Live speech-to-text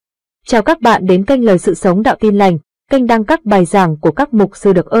Chào các bạn đến kênh Lời Sự Sống Đạo Tin Lành, kênh đăng các bài giảng của các mục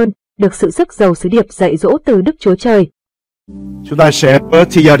sư được ơn, được sự sức giàu sứ điệp dạy dỗ từ Đức Chúa Trời. Chúng ta sẽ có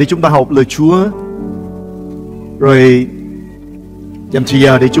thời giờ để chúng ta học lời Chúa, rồi dành thời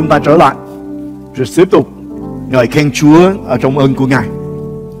giờ để chúng ta trở lại, rồi tiếp tục ngợi khen Chúa ở trong ơn của Ngài.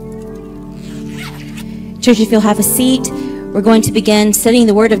 Church, if you'll have a seat, we're going to begin studying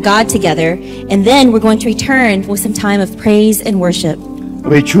the Word of God together, and then we're going to return with some time of praise and worship.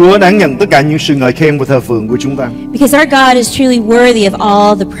 Vì Chúa đáng nhận tất cả những sự ngợi khen và thờ phượng của chúng ta. Because our God is truly worthy of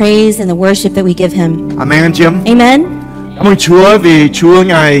all the praise and the worship that we give Him. Amen anh chị em. Amen. Cảm ơn Chúa vì Chúa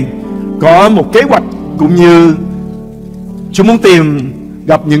Ngài có một kế hoạch, cũng như Chúa muốn tìm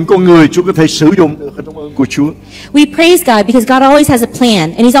gặp những con người Chúa có thể sử dụng được ở trong ơn của Chúa. We praise God because God always has a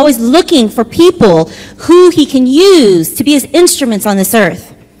plan, and He's always looking for people who He can use to be His instruments on this earth.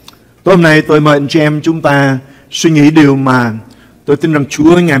 Tối hôm nay tôi mời anh chị em chúng ta suy nghĩ điều mà tôi tin rằng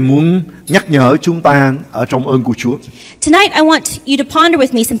Chúa Ngài muốn nhắc nhở chúng ta ở trong ơn của Chúa. Tonight, I want you to ponder with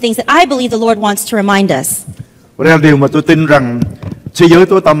me some things that I believe the Lord wants to remind us. Và đây là điều mà tôi tin rằng thế giới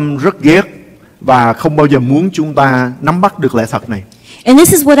tối tăm rất ghét và không bao giờ muốn chúng ta nắm bắt được lẽ thật này. And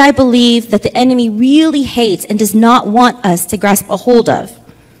this is what I believe that the enemy really hates and does not want us to grasp a hold of.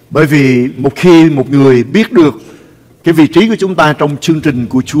 Bởi vì một khi một người biết được cái vị trí của chúng ta trong chương trình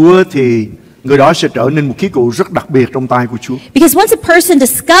của Chúa thì người đó sẽ trở nên một khí cụ rất đặc biệt trong tay của Chúa. Because once a person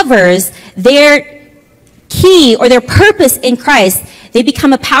discovers their key or their purpose in Christ, they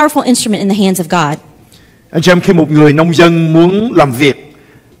become a powerful instrument in the hands of God. Anh chị em, khi một người nông dân muốn làm việc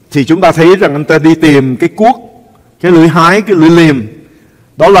thì chúng ta thấy rằng anh ta đi tìm cái cuốc, cái lưỡi hái, cái lưỡi liềm.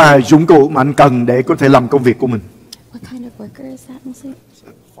 Đó là dụng cụ mà anh cần để có thể làm công việc của mình. What kind of worker is that, mostly?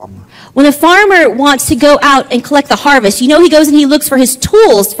 When a farmer wants to go out and collect the harvest, you know he goes and he looks for his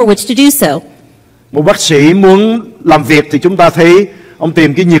tools for which to do so. Một bác sĩ muốn làm việc thì chúng ta thấy ông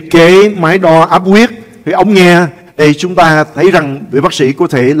tìm cái nhiệt kế, máy đo áp huyết, cái ống nghe để chúng ta thấy rằng vị bác sĩ có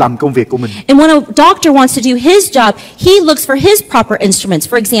thể làm công việc của mình. And when a doctor wants to do his job, he looks for his proper instruments.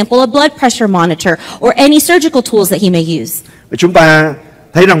 For example, a blood pressure monitor or any surgical tools that he may use. Và chúng ta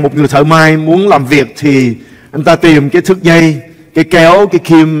thấy rằng một người thợ may muốn làm việc thì anh ta tìm cái thước dây, cái kéo, cái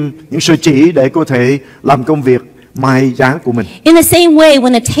kim, những sợi chỉ để có thể làm công việc may giá của mình. In the same way,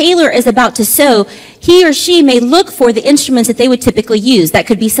 when a tailor is about to sew, he or she may look for the instruments that they would typically use. That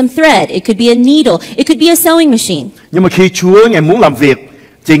could be some thread, it could be a needle, it could be a sewing machine. Nhưng mà khi Chúa Ngài muốn làm việc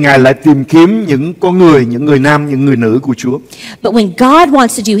thì Ngài lại tìm kiếm những con người, những người nam, những người nữ của Chúa. But when God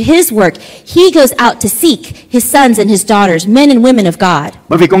wants to do His work, He goes out to seek His sons and His daughters, men and women of God.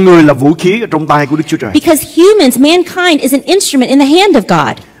 Bởi vì con người là vũ khí ở trong tay của Đức Chúa Trời. Because humans, mankind is an instrument in the hand of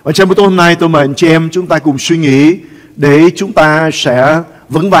God. Và trong buổi tối hôm nay tôi mời anh chị em chúng ta cùng suy nghĩ để chúng ta sẽ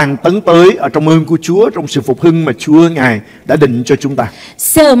vững vàng tấn tới ở trong ơn của Chúa, trong sự phục hưng mà Chúa Ngài đã định cho chúng ta.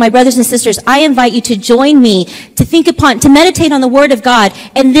 So, my brothers and sisters, I invite you to join me to think upon, to meditate on the Word of God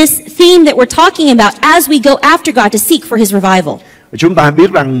and this theme that we're talking about as we go after God to seek for His revival. Chúng ta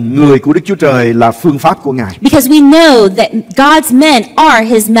biết rằng người của Đức Chúa Trời là phương pháp của Ngài. Because we know that God's men are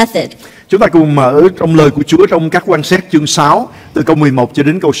His method. Chúng ta cùng mở trong lời của Chúa trong các quan sát chương 6 từ câu 11 cho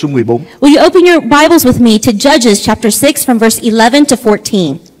đến câu số 14. Will you open your Bibles with me to Judges chapter 6 from verse 11 to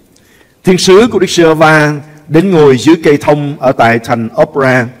 14? Thiên sứ của Đức Giê-hô-va đến ngồi dưới cây thông ở tại thành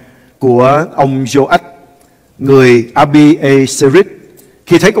Opra của ông Joach, người Abi-ê-sê-rít,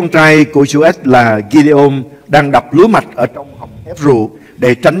 khi thấy con trai của Joach là Gideon đang đập lúa mạch ở trong hộc ép rượu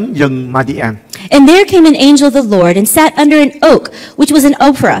để tránh dân Madian. And there came an angel of the Lord and sat under an oak, which was an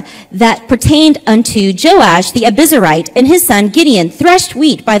Ophrah, that pertained unto Joash the Abizarite, and his son Gideon threshed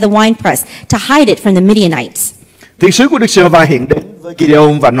wheat by the winepress to hide it from the Midianites. Thiên sứ của Đức Giê-hô-va hiện đến với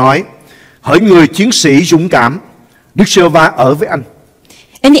Gideon và nói: hỡi người chiến sĩ dũng cảm, Đức Giê-hô-va ở với anh.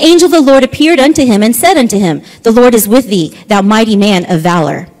 And the angel of the Lord appeared unto him and said unto him, the Lord is with thee, thou mighty man of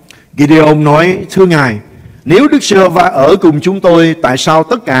valor. Gideon nói: thưa Ngài, nếu Đức Giê-hô-va ở cùng chúng tôi, tại sao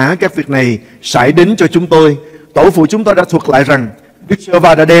tất cả các việc này xảy đến cho chúng tôi? Tổ phụ chúng tôi đã thuật lại rằng Đức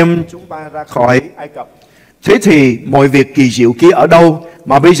Giê-hô-va đã đem chúng ta ra khỏi Ai Cập. Thế thì mọi việc kỳ diệu kia ở đâu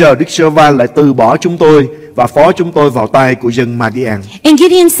mà bây giờ Đức Giê-hô-va lại từ bỏ chúng tôi và phó chúng tôi vào tay của dân Madian? And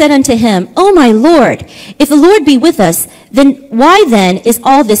Gideon said unto him, O my Lord, if the Lord be with us, then why then is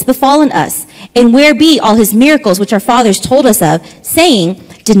all this befallen us? And where be all His miracles which our fathers told us of, saying,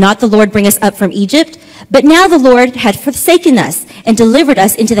 did not the Lord bring us up from Egypt? But now the Lord had forsaken us and delivered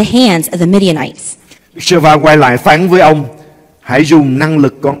us into the hands of the Midianites. Đức Giê-hô-va quay lại phán với ông: hãy dùng năng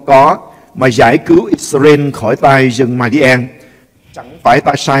lực con có mà giải cứu Israel khỏi tay dân Madian. Chẳng phải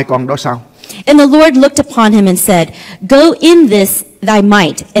ta sai con đó sao? And the Lord looked upon him and said, go in this thy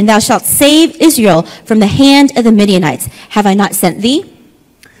might, and thou shalt save Israel from the hand of the Midianites. Have I not sent thee?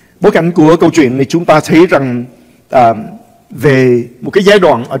 Bối cảnh của câu chuyện này chúng ta thấy rằng về một cái giai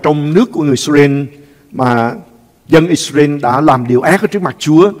đoạn ở trong nước của người Israel mà dân Israel đã làm điều ác ở trước mặt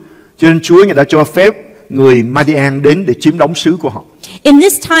Chúa, cho nên Chúa Ngài đã cho phép người Madian đến để chiếm đóng xứ của họ. In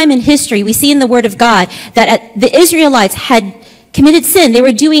this time in history, we see in the Word of God that the Israelites had committed sin. They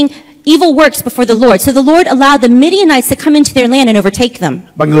were doing evil works before the Lord. So the Lord allowed the Midianites to come into their land and overtake them.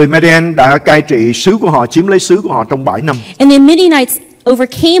 Và người Madian đã cai trị xứ của họ, chiếm lấy xứ của họ trong 7 năm. And the Midianites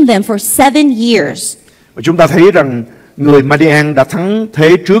overcame them for 7 years. Và chúng ta thấy rằng người Madian đã thắng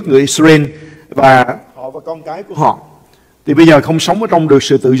thế trước người Israel, và họ và con cái của họ thì bây giờ không sống ở trong được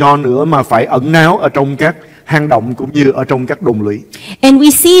sự tự do nữa, mà phải ẩn náu ở trong các hang động cũng như ở trong các đồn lũy. And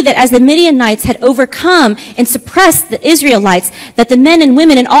we see that as the Midianites had overcome and suppressed the Israelites, that the men and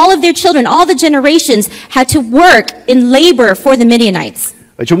women and all of their children, all the generations had to work in labor for the Midianites.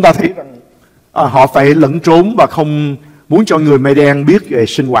 Và chúng ta thấy rằng họ phải lẫn trốn và không muốn cho người Madian biết về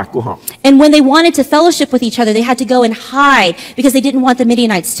sinh hoạt của họ. And when they wanted to fellowship with each other, they had to go and hide because they didn't want the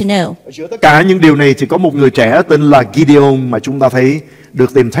Midianites to know. Giữa tất cả những điều này thì có một người trẻ tên là Gideon mà chúng ta thấy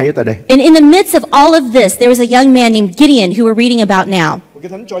được tìm thấy tại đây. And in the midst of all of this, there was a young man named Gideon who we're reading about now. Cái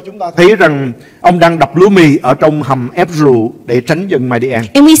Thánh cho chúng ta thấy rằng ông đang đập lúa mì ở trong hầm ép rượu để tránh dân Madian.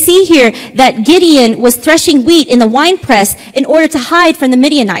 And we see here that Gideon was threshing wheat in the wine press in order to hide from the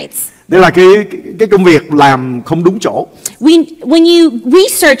Midianites. Đây là cái công việc làm không đúng chỗ. When you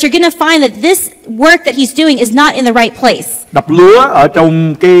research, you're going to find that this work that he's doing is not in the right place. Đập lúa ở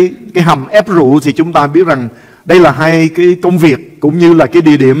trong cái hầm ép rượu thì chúng ta biết rằng đây là hai cái công việc cũng như là cái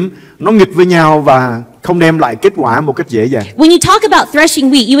địa điểm nó nghịch với nhau và không đem lại kết quả một cách dễ dàng. When you talk about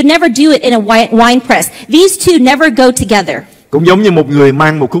threshing wheat, you would never do it in a wine press. These two never go together. Cũng giống như một người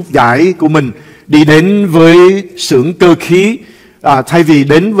mang một khúc vải của mình đi đến với xưởng cơ khí, thay vì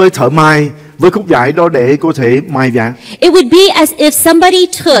đến với thợ may với khúc vải đó để có thể may vải. It would be as if somebody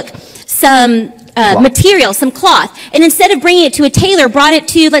took some material, some cloth, and instead of bringing it to a tailor, brought it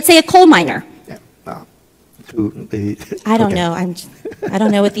to, let's say, a coal miner. I don't know. I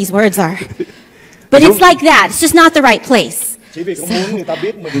don't know what these words are. But it's like that. It's just not the right place. Chỉ vì không muốn người ta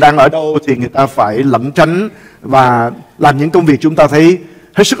biết mình đang ở đâu thì người ta phải lẩn tránh và làm những công việc chúng ta thấy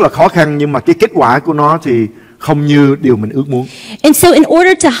hết sức là khó khăn, nhưng mà cái kết quả của nó thì không như điều mình ước muốn. And so in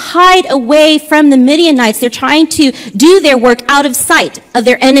order to hide away from the Midianites, they're trying to do their work out of sight of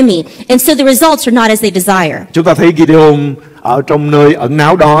their enemy. And so the results are not as they desire. Chúng ta thấy Gideon ở trong nơi ẩn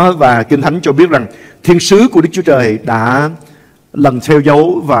náu đó, và Kinh Thánh cho biết rằng thiên sứ của Đức Chúa Trời đã lần theo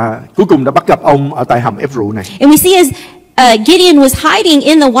dấu và cuối cùng đã bắt gặp ông ở tại hầm ép rượu này. And we see as Gideon was hiding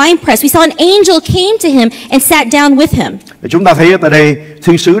in the wine press, we saw an angel came to him and sat down with him. Chúng ta thấy ở tại đây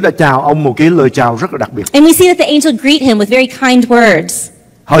thiên sứ đã chào ông một cái lời chào rất là đặc biệt. And we see that the angel greet him with very kind words.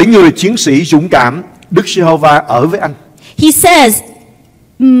 Hỡi người chiến sĩ dũng cảm, Đức Giê-hô-va ở với anh. He says,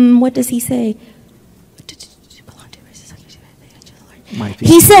 what does he say?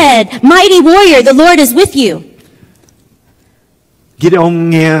 He said, mighty warrior, the Lord is with you. Gideon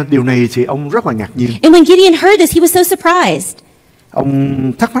nghe điều này thì ông rất là ngạc nhiên. And when Gideon heard this, he was so surprised.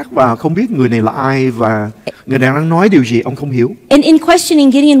 Ông thắc mắc và không biết người này là ai và người này đang nói điều gì ông không hiểu. And in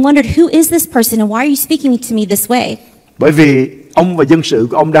questioning, Gideon wondered, who is this person and why are you speaking to me this way? Bởi vì ông và dân sự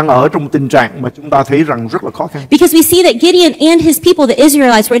của ông đang ở trong tình trạng mà chúng ta thấy rằng rất là khó khăn. Because we see that Gideon and his people, the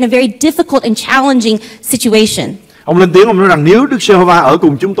Israelites, were in a very difficult and challenging situation. Ông lên tiếng, ông nói rằng nếu Đức Giê-hô-va ở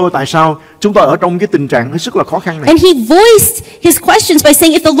cùng chúng tôi, tại sao chúng tôi ở trong cái tình trạng hết sức là khó khăn này? And he voiced his questions by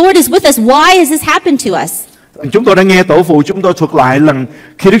saying, if the Lord is with us, why has this happened to us? Chúng tôi đã nghe tổ phụ chúng tôi thuật lại rằng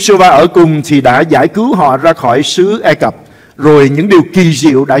khi Đức Giê-hô-va ở cùng thì đã giải cứu họ ra khỏi xứ Ai Cập, rồi những điều kỳ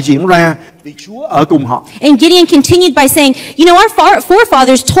diệu đã diễn ra vì Chúa ở cùng họ. And Gideon continued by saying, you know, our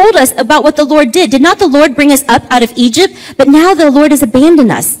forefathers told us about what the Lord did. Did not the Lord bring us up out of Egypt? But now the Lord has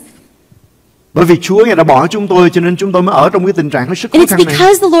abandoned us. Bởi vì Chúa Ngài đã bỏ chúng tôi, cho nên chúng tôi mới ở trong cái tình trạng hết sức khó And it's khăn này.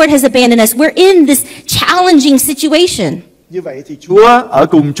 because the Lord has abandoned us. We're in this challenging situation. Như vậy thì Chúa ở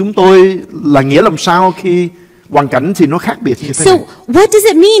cùng chúng tôi là nghĩa làm sao khi hoàn cảnh thì nó khác biệt như thế So này? what does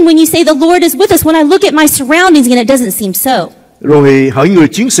it mean when you say the Lord is with us when I look at my surroundings and it doesn't seem so? Rồi hỡi người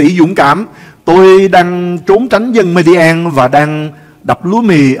chiến sĩ dũng cảm, tôi đang trốn tránh dân Midian và đang đập lúa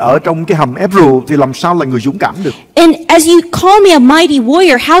mì ở trong cái hầm ép rượu, thì làm sao là người dũng cảm được? And as you call me a mighty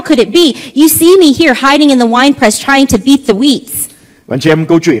warrior, how could it be? You see me here hiding in the wine press trying to beat the weeds. Bạn chị em,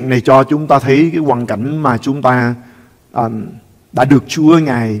 câu chuyện này cho chúng ta thấy cái hoàn cảnh mà chúng ta đã được Chúa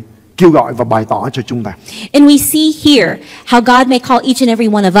Ngài kêu gọi và bày tỏ cho chúng ta. And we see here how God may call each and every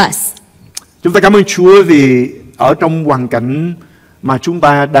one of us. Chúng ta cảm ơn Chúa vì ở trong hoàn cảnh mà chúng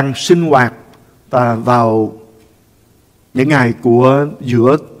ta đang sinh hoạt vào những ngày của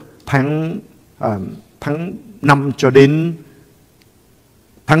giữa tháng 5 cho đến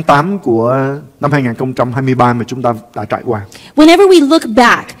tháng 8 của năm 2023 mà chúng ta đã trải qua. Whenever we look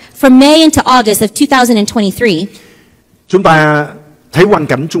back from May into August of 2023, chúng ta thấy hoàn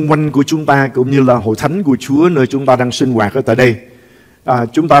cảnh xung quanh của chúng ta cũng như là hội thánh của Chúa nơi chúng ta đang sinh hoạt ở tại đây.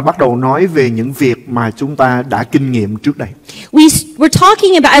 Chúng ta bắt đầu nói về những việc mà chúng ta đã kinh nghiệm trước đây. we were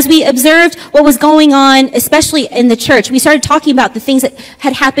talking about, as we observed what was going on, especially in the church, we started talking about the things that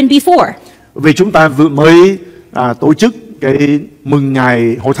had happened before. Vì chúng ta vừa mới tổ chức cái mừng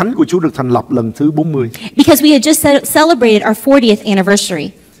ngày hội thánh của Chúa được thành lập lần thứ 40. Because we had just celebrated our 40th anniversary.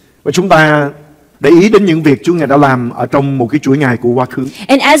 Và chúng ta để ý đến những việc Chúa Ngài đã làm ở trong một cái chuỗi ngày của quá khứ.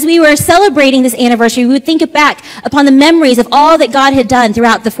 And as we were celebrating this anniversary, we would think back upon the memories of all that God had done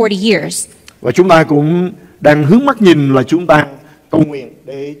throughout the 40 years. Và chúng ta cũng đang hướng mắt nhìn là chúng ta cầu nguyện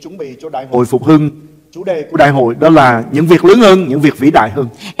để chuẩn bị cho đại hội phục hưng. Chủ đề của đại hội đó là những việc lớn hơn, những việc vĩ đại hơn.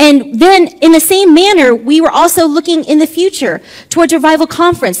 And then, in the same manner, we were also looking in the future towards Revival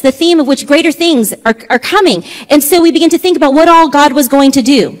Conference, the theme of which greater things are coming. And so we began to think about what all God was going to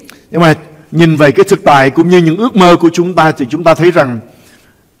do. Nhưng mà nhìn về cái thực tại cũng như những ước mơ của chúng ta thì chúng ta thấy rằng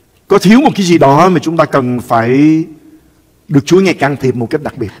có thiếu một cái gì đó mà chúng ta cần phải được Chúa Ngài can thiệp một cách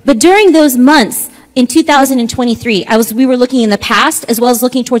đặc biệt. But during those months, in 2023, we were looking in the past as well as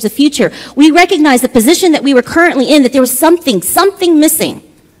looking towards the future. We recognized the position that we were currently in, that there was something missing.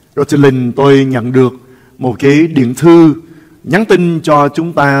 Rồi từ Lành tôi nhận được một cái điện thư nhắn tin cho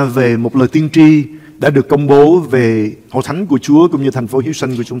chúng ta về một lời tiên tri đã được công bố về hội thánh của Chúa cũng như thành phố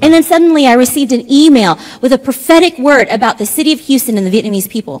Houston của chúng ta. And then suddenly I received an email with a prophetic word about the city of Houston and the Vietnamese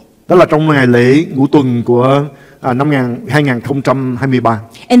people. Đó là trong ngày lễ ngũ tuần của năm 2023.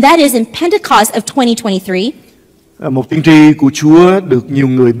 And that is in Pentecost of 2023. Một tiên tri của Chúa được nhiều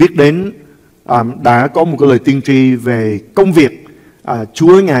người biết đến, đã có một cái lời tiên tri về công việc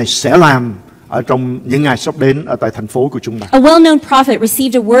Chúa Ngài sẽ làm ở trong những ngày sắp đến ở tại thành phố của chúng ta. A well-known prophet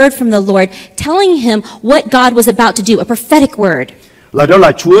received a word from the Lord telling him what God was about to do, a prophetic word. Là đó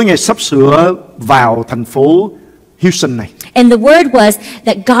là Chúa Ngài sắp sửa vào thành phố Houston này. And the word was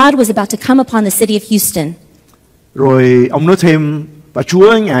that God was about to come upon the city of Houston. Rồi ông nói thêm và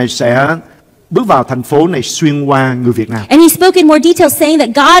Chúa Ngài sẽ bước vào thành phố này xuyên qua người Việt Nam. And he spoke in more detail saying that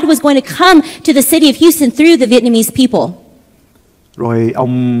God was going to come to the city of Houston through the Vietnamese people. Rồi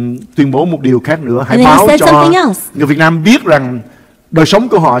ông tuyên bố một điều khác nữa, hãy And then he báo said cho something else. người Việt Nam biết rằng đời sống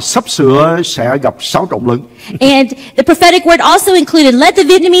của họ sắp sửa sẽ gặp xáo trộn lớn. And the prophetic word also included, let the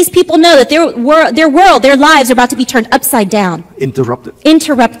Vietnamese people know that their world, their lives are about to be turned upside down.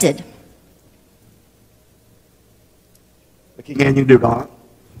 Interrupted. Khi nghe những điều đó,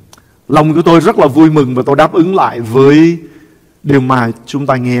 lòng của tôi rất là vui mừng và tôi đáp ứng lại với điều mà chúng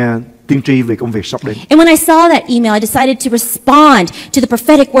ta nghe tiên tri về công việc sắp đến. And when I saw that email, I decided to respond to the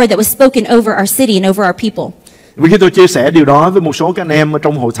prophetic word that was spoken over our city and over our people. Vì khi tôi chia sẻ điều đó với một số các anh em ở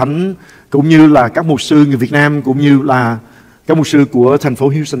trong hội thánh cũng như là các mục sư người Việt Nam cũng như là các mục sư của thành phố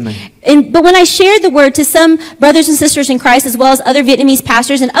Houston này. But when I shared the word to some brothers and sisters in Christ as well as other Vietnamese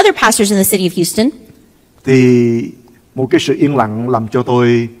pastors and other pastors in the city of Houston, thì một cái sự yên lặng làm cho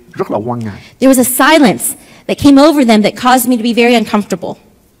tôi rất là quan ngại. There was a silence that came over them that caused me to be very uncomfortable.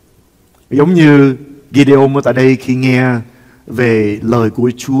 Giống như Gideon ở tại đây khi nghe về lời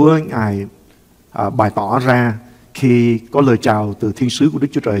của Chúa Ngài bày tỏ ra khi có lời chào từ thiên sứ của Đức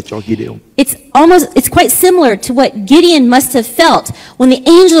Chúa Trời cho Gideon. It's quite similar to what Gideon must have felt when the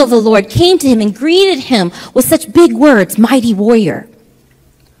angel of the Lord came to him and greeted him with such big words, mighty warrior.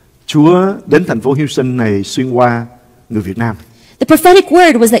 Chúa đến thành phố Houston này xuyên qua người Việt Nam. The prophetic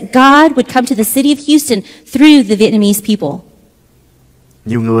word was that God would come to the city of Houston through the Vietnamese people.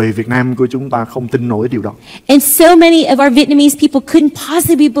 Nhiều người Việt Nam của chúng ta không tin nổi điều đó. And so many of our Vietnamese people couldn't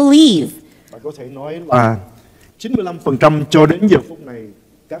possibly believe. Và có thể nói là 95% cho đến giờ phút này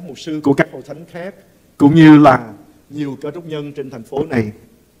các mục sư của các hội thánh khác cũng như là nhiều cơ đốc nhân trên thành phố này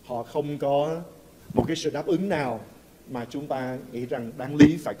họ không có một cái sự đáp ứng nào mà chúng ta nghĩ rằng đáng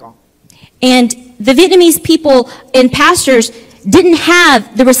lý phải có. And the Vietnamese people and pastors didn't have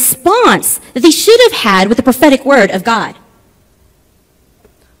the response that they should have had with the prophetic word of God.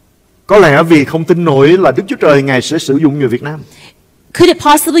 Có lẽ vì không tin nổi là Đức Chúa Trời Ngài sẽ sử dụng người Việt Nam. Could it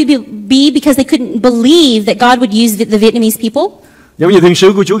possibly be because they couldn't believe that God would use the Vietnamese people? Giống như thiên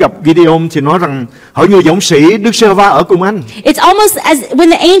sứ của Chúa gặp Gideon thì nói rằng hỡi người dũng sĩ, Đức Giê-hô-va ở cùng anh. It's almost as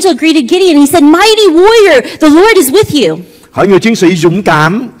when the angel greeted Gideon, he said, mighty warrior, the Lord is with you. Hỡi người chiến sĩ dũng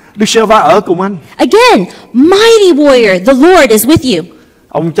cảm, Đức Giê-hô-va ở cùng anh. Again, mighty warrior, the Lord is with you.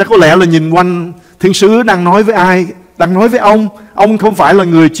 Ông chắc có lẽ là nhìn quanh, thiên sứ đang nói với ai? Đang nói với ông. Ông không phải là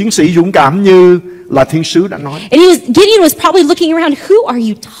người chiến sĩ dũng cảm như là thiên sứ đã nói. And Gideon was probably looking around, who are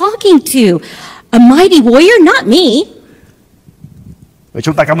you talking to? A mighty warrior, not me. Và có thể nói là nhìn quanh, thiên sứ đang nói với ai? Đang nói với ông. Ông không phải là người chiến sĩ dũng cảm như là thiên sứ đã nói. And he was, Gideon was probably looking around, who are you talking to? A mighty warrior, not me. Và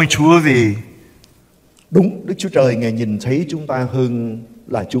chúng ta cảm ơn Chúa vì đúng Đức Chúa Trời Ngài nhìn thấy chúng ta hơn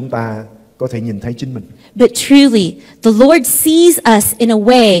là chúng ta có thể nhìn thấy chính mình. But truly, the Lord sees us in a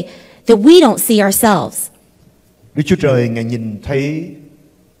way that we don't see ourselves. Đức Chúa Trời Ngài nhìn thấy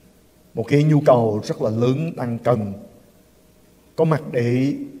một cái nhu cầu rất là lớn đang cần có mặt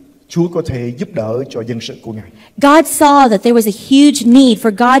để Chúa có thể giúp đỡ cho dân sự của Ngài. God saw that there was a huge need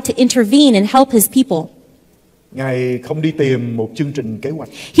for God to intervene and help His people. Ngài không đi tìm một chương trình kế hoạch.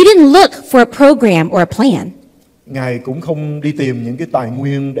 He didn't look for a program or a plan. Ngài cũng không đi tìm những cái tài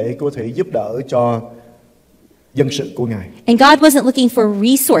nguyên để có thể giúp đỡ cho dân sự của Ngài. And God wasn't looking for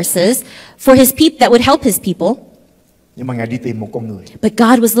resources for His people that would help His people. Nhưng mà Ngài đi tìm một con người. But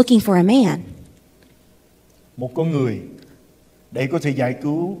God was looking for a man. Một con người để có thể giải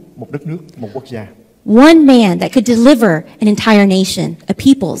cứu một đất nước, một quốc gia. One man that could deliver an entire nation, a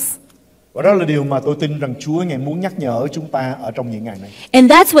peoples. Và đó là điều mà tôi tin rằng Chúa Ngài muốn nhắc nhở chúng ta ở trong những ngày này.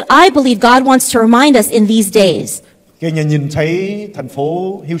 And that's what I believe God wants to remind us in these days. Khi Ngài nhìn thấy thành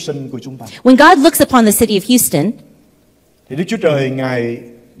phố Houston của chúng ta, When God looks upon the city of Houston, thì Đức Chúa Trời Ngài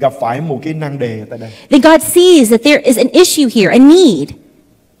gặp phải một cái nan đề tại đây. then God sees that there is an issue here, a need.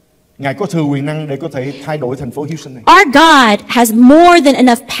 Ngài có thừa quyền năng để có thể thay đổi thành phố Houston này. Our God has more than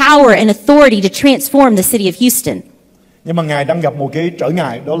enough power and authority to transform the city of Houston. Nhưng mà Ngài đang gặp một cái trở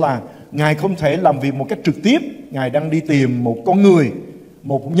ngại, đó là Ngài không thể làm việc một cách trực tiếp. Ngài đang đi tìm một con người,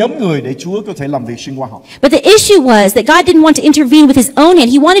 một nhóm người để Chúa có thể làm việc xuyên qua họ. But the issue was that God didn't want to intervene with His own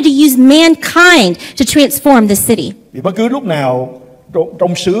hand. He wanted to use mankind to transform the city. Vì bất cứ lúc nào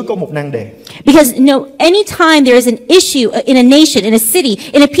trong xứ có một nan đề, Because anytime there is an issue in a nation, in a city,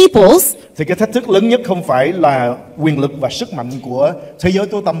 in a peoples, thì cái thách thức lớn nhất không phải là quyền lực và sức mạnh của thế giới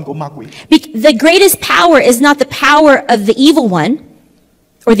tối tăm của ma quỷ. the greatest power is not the power of the evil one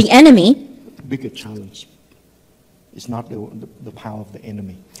or the enemy. Bigger challenge is not the power of the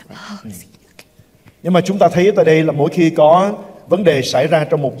enemy. Right? Nhưng mà chúng ta thấy tại đây là mỗi khi có vấn đề xảy ra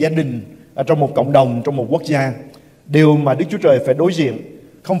trong một gia đình, trong một cộng đồng, trong một quốc gia, điều mà Đức Chúa Trời phải đối diện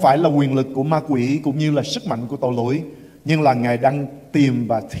không phải là quyền lực của ma quỷ cũng như là sức mạnh của tội lỗi, nhưng là Ngài đang tìm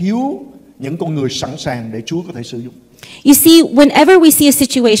và thiếu những con người sẵn sàng để Chúa có thể sử dụng. You see, whenever we see a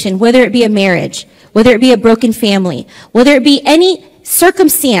situation, whether it be a marriage, whether it be a broken family, whether it be any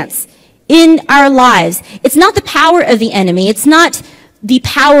circumstance in our lives, it's not the power of the enemy, it's not the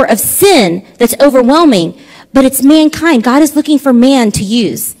power of sin that's overwhelming, but it's mankind. God is looking for man to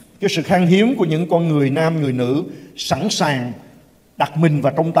use. Cái sự khan hiếm của những con người nam, người nữ sẵn sàng đặt mình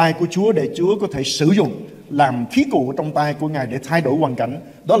vào trong tay của Chúa để Chúa có thể sử dụng làm khí cụ trong tay của Ngài để thay đổi hoàn cảnh.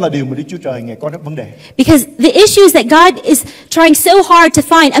 Đó là điều mà Đức Chúa Trời Ngài có vấn đề. Because the issue is that God is trying so hard to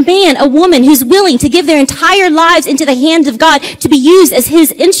find a man, a woman who's willing to give their entire lives into the hands of God to be used as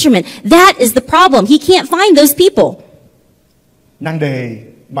His instrument. That is the problem. He can't find those people. Nan đề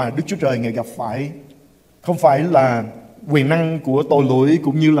mà Đức Chúa Trời Ngài gặp phải không phải là quyền năng của tội lỗi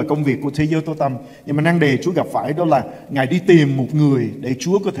cũng như là công việc của thế giới tối tăm, nhưng mà nan đề Chúa gặp phải đó là Ngài đi tìm một người để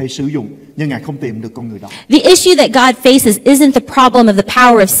Chúa có thể sử dụng, nhưng Ngài không tìm được con người đó. The issue that God faces isn't the problem of the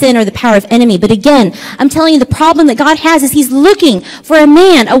power of sin or the power of enemy, but again, I'm telling you, the problem that God has is He's looking for a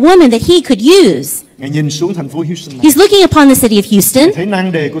man, a woman that He could use. Ngài nhìn xuống thành phố Houston này. He's looking upon the city of Houston, Thấy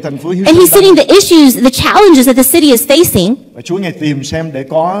nan đề của thành phố and Houston. He's seeing the issues, the challenges that the city is facing. Và Chúa Ngài tìm xem để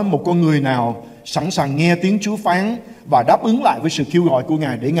có một con người nào sẵn sàng nghe tiếng Chúa phán và đáp ứng lại với sự kêu gọi của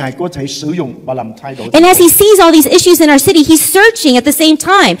Ngài để Ngài có thể sử dụng và làm thay đổi. And as He sees all these issues in our city, He's searching at the same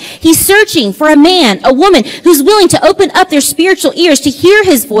time. He's searching for a man, a woman who's willing to open up their spiritual ears to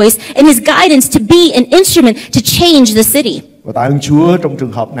hear His voice and His guidance to be an instrument to change the city. Và tạ ơn Chúa, trong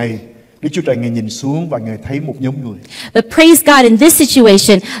trường hợp này Đức Chúa Trời Ngài nhìn xuống và Ngài thấy một nhóm người. But praise God, in this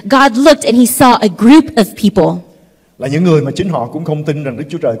situation, God looked and He saw a group of people. Là những người mà chính họ cũng không tin rằng Đức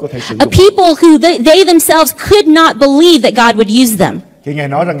Chúa Trời có thể sử A dụng. people who they themselves could not believe that God would use them. Khi Ngài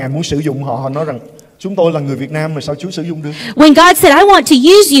nói rằng Ngài muốn sử dụng họ, họ nói rằng chúng tôi là người Việt Nam mà sao Chúa sử dụng được? When God said, I want to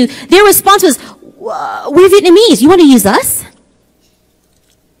use you, their response was, we're Vietnamese, you want to use us?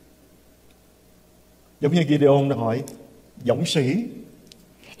 Giống như Gideon đã hỏi, dũng sĩ.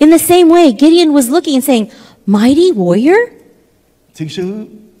 In the same way, Gideon was looking and saying, mighty warrior? Thiên sứ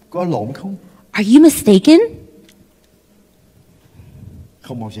có lộn không? Are you mistaken?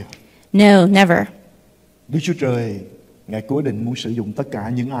 Không bao giờ. No, never. Đức Chúa Trời Ngài cố định muốn sử dụng tất cả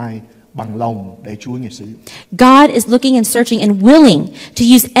những ai bằng lòng để Chúa Ngài sử dụng. God is looking and searching and willing to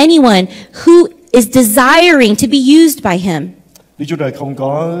use anyone who is desiring to be used by Him. Đức Chúa Trời không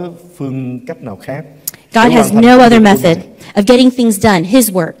có phương cách nào khác. God has no other method of getting things done, His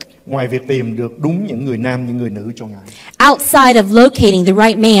work, ngoài việc tìm được đúng những người nam, những người nữ cho Ngài. outside of locating the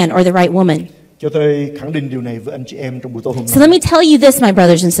right man or the right woman. Cho tôi khẳng định điều này với anh chị em trong buổi tối hôm So nay. let me tell you this, my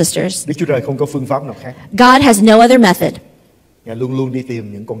brothers and sisters. Đức Chúa Trời không có phương pháp nào khác. God has no other method. Ngài luôn luôn đi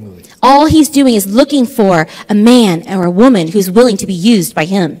tìm những con người. All he's doing is looking for a man or a woman who's willing to be used by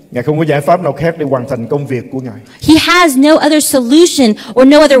him. Ngài không có giải pháp nào khác để hoàn thành công việc của Ngài. He has no other solution or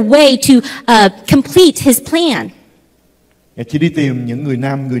no other way to complete his plan. Ngài chỉ đi tìm những người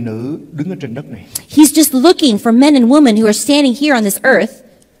nam, người nữ đứng ở trên đất này. He's just looking for men and women who are standing here on this earth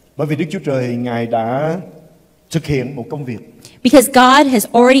Bởi vì Đức Chúa Trời Ngài đã thực hiện một công việc. because God has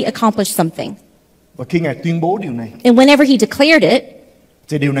already accomplished something. Và khi Ngài tuyên bố điều này, And whenever he declared it,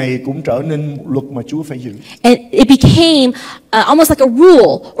 thì điều này cũng trở nên một luật mà Chúa phải giữ. and it became almost like a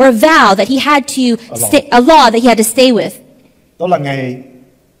rule or a vow that he had to stay, a law that he had to stay with. Đó là Ngài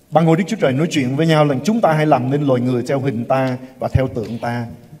ban ngôi Đức Chúa Trời nói chuyện với nhau là chúng ta hãy làm nên loài người theo hình ta và theo tượng ta.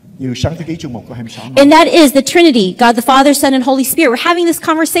 Như Sáng Thế Ký chương 1 câu 26. And that is the Trinity, God the Father, Son, and Holy Spirit. We're having this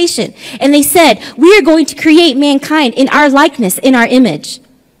conversation. And they said, we are going to create mankind in our likeness, in our image.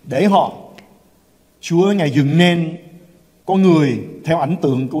 Để họ, Chúa Ngài dựng nên con người theo ảnh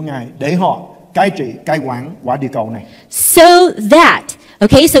tượng của Ngài để họ cai trị, cai quản quả địa cầu này. So that,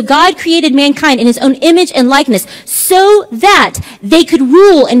 okay, so God created mankind in his own image and likeness so that they could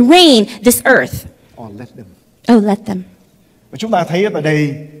rule and reign this earth. Oh, let them. Oh, let them. Và chúng ta thấy ở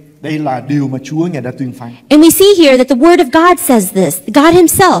đây là điều mà Chúa Ngài đã tuyên phán. And we see here that the Word of God says this, God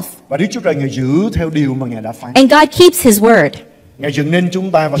himself. Và Đức Chúa Trời Ngài giữ theo điều mà Ngài đã phán. And God keeps his word. Ngài dựng nên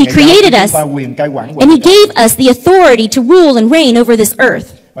chúng ta và He Ngài created giao us, chúng ta quyền cai quản. And he gave us the authority to rule and reign over this earth.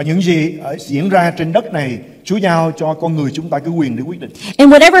 Và những gì diễn ra trên đất này, Chúa giao cho con người chúng ta cái quyền để quyết định.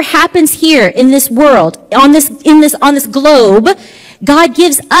 And whatever happens here in this world, on this globe, God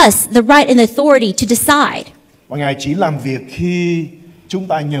gives us the right and the authority to decide. Và Ngài chỉ làm việc khi chúng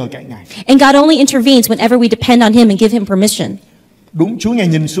ta nhờ cậy Ngài. And God only intervenes whenever we depend on him and give him permission. Đúng, Chúa Ngài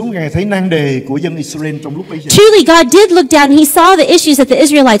nhìn xuống, Ngài thấy nan đề của dân Israel trong lúc bấy giờ. Truly, God did look down and he saw the issues that the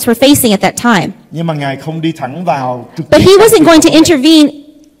Israelites were facing at that time. Nhưng mà Ngài không đi thẳng vào trực But tiếp. he wasn't going to intervene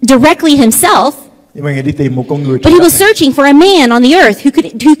directly himself, Nhưng mà Ngài đi tìm một con người but he trong was đất này, searching for a man on the earth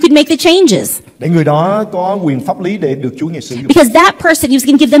who could make the changes. để người đó có quyền pháp lý để được Chúa Ngài sử dụng. Because that person, he was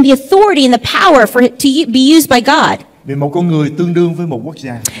going to give them the authority and the power for it to be used by God. Vì một con người tương đương với một quốc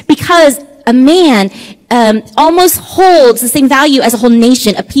gia. Because a man almost holds the same value as a whole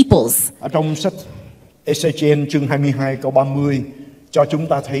nation of peoples. Ở trong sách Ezechiel chương 22 câu 30 cho chúng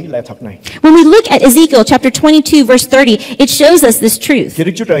ta thấy lẽ thật này. When we look at Ezekiel chapter 22 verse 30, it shows us this truth. Khi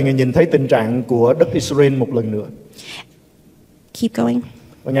Đức Chúa Trời Ngài nhìn thấy tình trạng của đất Israel một lần nữa, Keep going.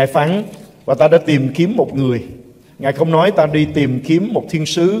 và Ngài phán, và ta đã tìm kiếm một người. Ngài không nói ta đi tìm kiếm một thiên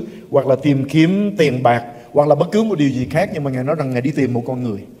sứ hoặc là tìm kiếm tiền bạc hoặc là bất cứ một điều gì khác, nhưng mà Ngài nói rằng Ngài đi tìm một con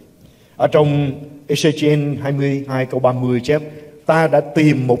người. Ở trong Ezechiel 22 câu 30 chép, ta đã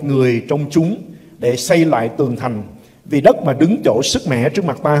tìm một người trong chúng để xây lại tường thành, vì đất mà đứng chỗ sức mẻ trước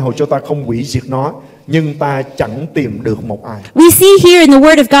mặt ta hầu cho ta không hủy diệt nó, nhưng ta chẳng tìm được một ai. We see here in the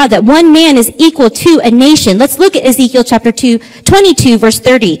word of God that one man is equal to a nation. Let's look at Ezekiel chapter 22 verse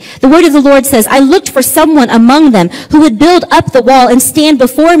 30. The word of the Lord says, I looked for someone among them who would build up the wall and stand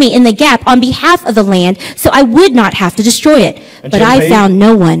before me in the gap on behalf of the land, so I would not have to destroy it. But I found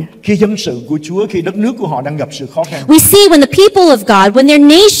no one. Khi dân sự của Chúa, khi đất nước của họ đang gặp sự khó khăn, We see when the people of God, when their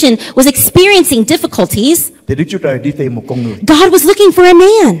nation was experiencing difficulties, thì Đức Chúa Trời đi tìm một con người. God was looking for a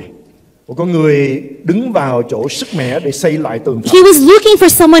man. Một con người đứng vào chỗ sức mẻ để xây lại tường thành. He was looking for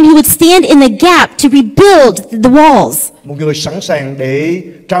someone who would stand in the gap to rebuild the walls. Một người sẵn sàng để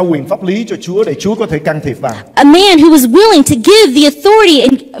trao quyền pháp lý cho Chúa để Chúa có thể can thiệp vào. A man who was willing to give the authority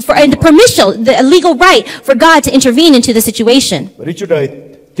and the permission, the legal right for God to intervene into the situation. Và Đức Chúa Trời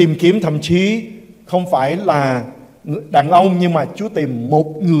tìm kiếm thậm chí không phải là đàn ông, nhưng mà Chúa tìm một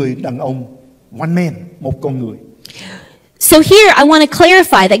người đàn ông, one man, một con người. So here I want to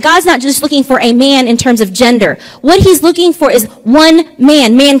clarify that God's not just looking for a man in terms of gender. What he's looking for is one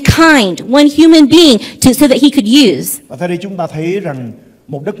man, mankind, one human being so that he could use. Và tại đây chúng ta thấy rằng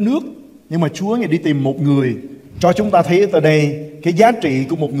một đất nước, nhưng mà Chúa Ngài đi tìm một người, cho chúng ta thấy tại đây cái giá trị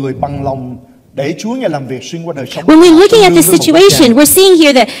của một người bằng lòng để Chúa Ngài làm việc xuyên qua đời sống. When we're looking at this situation, we're seeing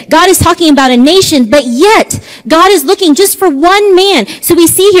here that God is talking about a nation, but yet God is looking just for one man. So we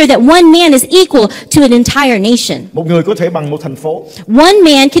see here that one man is equal to an entire nation. Một người có thể bằng một thành phố. One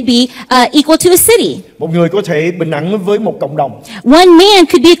man could be equal to a city. Một người có thể bình đẳng với một cộng đồng. One man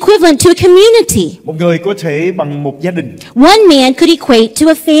could be equivalent to a community. Một người có thể bằng một gia đình. One man could equate to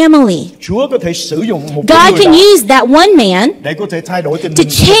a family. Chúa có thể sử dụng một God người can đó use that one man để có thể thay đổi tình to hình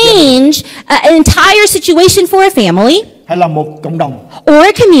change an entire situation for a family hay là một cộng đồng or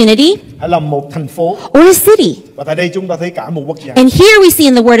a community hay là một thành phố. or a city. Và tại đây chúng ta thấy cả một quốc gia. And here we see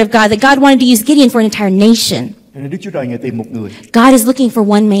in the Word of God that God wanted to use Gideon for an entire nation. Nên Đức Chúa Trời Ngài tìm một người. God is looking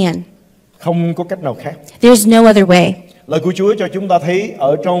for one man. Không có cách nào khác. There's no other way. Lời của Chúa cho chúng ta thấy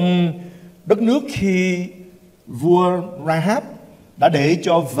ở trong đất nước khi vua Rahab đã để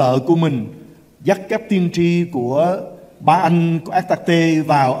cho vợ của mình dắt các tiên tri của ba anh của Ác-tắc-tê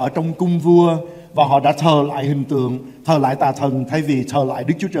vào ở trong cung vua, và họ đã thờ lại hình tượng, thờ lại tà thần thay vì thờ lại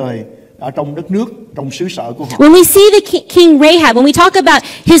Đức Chúa Trời ở trong đất nước, trong xứ sở của họ. When we see the King Rahab, when we talk about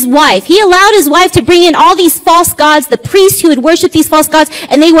his wife, he allowed his wife to bring in all these false gods, the priests who had worshipped these false gods,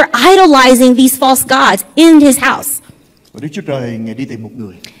 and they were idolizing these false gods in his house. Và Đức Chúa Trời Ngài đi tìm một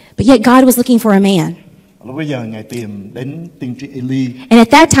người. But yet God was looking for a man. Lúc bây giờ Ngài tìm đến tiên tri Eli And at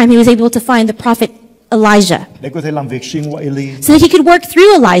that time, he was able to find the prophet Elijah để có thể làm việc xuyên qua Eli so that he could work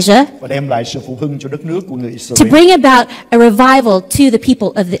through Elijah và đem lại sự phục hưng cho đất nước của người to Israel. bring about a revival to the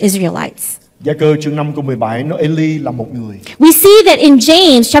people of the Israelites. Gia Cơ chương 5 câu 17 nói Eli là một người. We see that in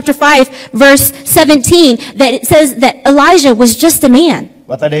James chapter 5 verse 17 that it says that Elijah was just a man.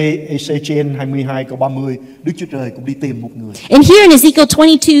 Và tại đây Ê-xê-chiên 22 câu 30 Đức Chúa Trời cũng đi tìm một người. And here in Ezekiel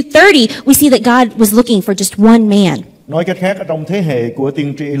 22:30 we see that God was looking for just one man. Nói cách khác, ở trong thế hệ của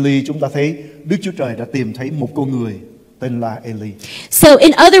tiên tri Eli chúng ta thấy Đức Chúa Trời đã tìm thấy một con người tên là Eli. So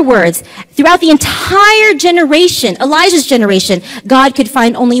in other words, throughout the entire generation, Elijah's generation, God could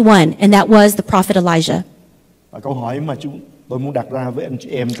find only one, and that was the prophet Elijah. Và câu hỏi mà tôi muốn đặt ra với anh chị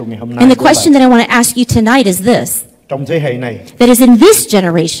em trong ngày hôm nay And the đó là, question that I want to ask you tonight is this: trong thế hệ này that is in this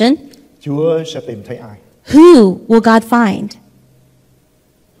generation, Chúa sẽ tìm thấy ai? who will God find?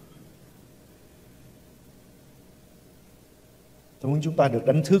 Tôi muốn chúng ta được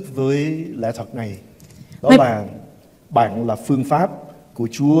đánh thức với lẽ thật này. Đó Mà- là bạn là phương pháp của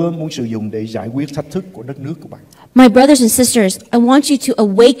Chúa muốn sử dụng để giải quyết thách thức của đất nước của bạn. My brothers and sisters, I want you to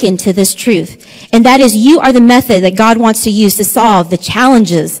awaken to this truth, and that is you are the method that God wants to use to solve the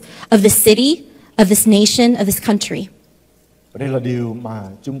challenges of the city, of this nation, of this country. Và đây là điều mà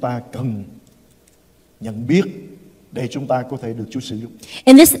chúng ta cần nhận biết để chúng ta có thể được Chúa sử dụng.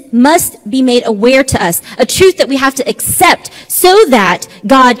 And this must be made aware to us, a truth that we have to accept so that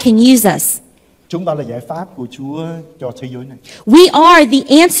God can use us. Chúng ta là giải pháp của Chúa cho thế giới này. We are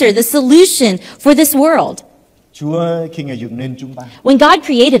the answer, the solution for this world. Chúa khi Ngài dựng nên chúng ta, When God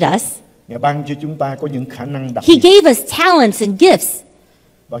created us, Ngài ban cho chúng ta có những khả năng đặc He biệt gave us talents and gifts,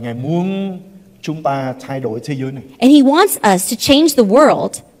 và Ngài muốn chúng ta thay đổi thế giới này. and He wants us to change the world.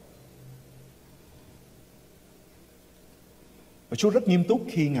 Và Chúa rất nghiêm túc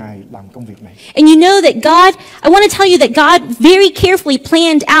khi Ngài làm công việc này. And you know that God, I want to tell you that God very carefully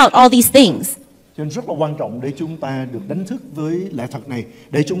planned out all these things. Cho nên rất là quan trọng để chúng ta được đánh thức với lẽ thật này,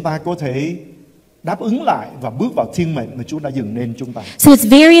 để chúng ta có thể đáp ứng lại và bước vào thiên mệnh mà Chúa đã dựng nên chúng ta. So it's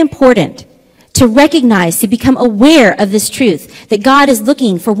very important to recognize, to become aware of this truth, that God is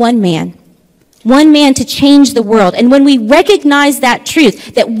looking for one man to change the world. And when we recognize that truth,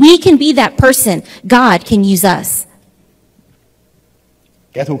 that we can be that person, God can use us.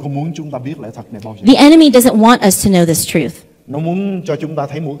 Kẻ thù không muốn chúng ta biết lẽ thật này bao giờ. The enemy doesn't want us to know this truth. Nó muốn cho chúng ta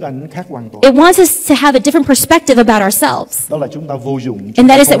thấy một cái ảnh khác hoàn toàn. It wants us to have a different perspective about ourselves. Đó là chúng ta vô dụng. And chúng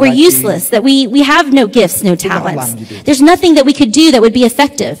that ta is that không we're ra chi. useless, that we have no gifts, no ta không làm talents. gì được. There's nothing that we could do that would be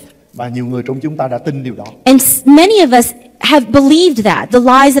effective. Và nhiều người trong chúng ta đã tin điều đó. And many of us have believed that, the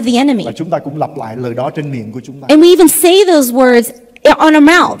lies of the enemy. Và chúng ta cũng lặp lại lời đó trên miệng của chúng ta. And we even say those words on our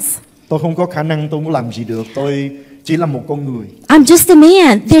mouths. Tôi không có khả năng, tôi muốn làm gì được. Tôi chỉ là một con người. I'm just a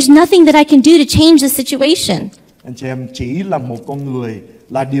man. There's nothing that I can do to change the situation. Anh chị em, chỉ là một con người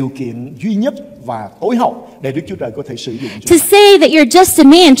là điều kiện duy nhất và tối hậu để Đức Chúa Trời có thể sử dụng To chúng ta. say that you're just a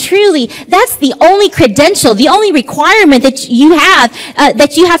man, truly, that's the only credential, the only requirement that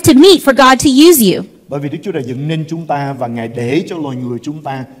you have to meet for God to use you. Bởi vì Đức Chúa Trời dựng nên chúng ta và Ngài để cho loài người chúng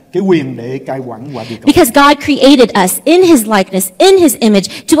ta cái quyền để cai quản quả địa cầu. Because God created us in His likeness, in His image,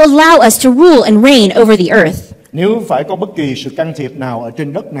 to allow us to rule and reign over the earth. Nếu phải có bất kỳ sự can thiệp nào ở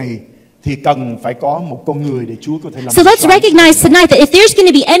trên đất này thì cần phải có một con người để Chúa có thể làm. So let's recognize tonight that if there's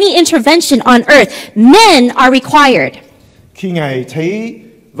going to be any intervention on earth, men are required. Khi Ngài thấy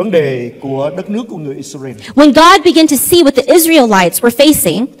vấn đề của đất nước của người Israel, When God began to see what the Israelites were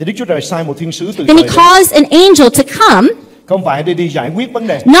facing, thì Đức Chúa Trời sai một thiên sứ từ then He trời đến, caused an angel to come, không phải để đi giải quyết vấn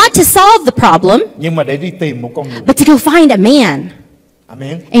đề, not to solve the problem, nhưng mà để đi tìm một con người. but to go find a man.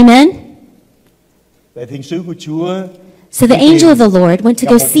 Amen. Amen? Để thiên sứ của Chúa So the đi tìm angel of the Lord went to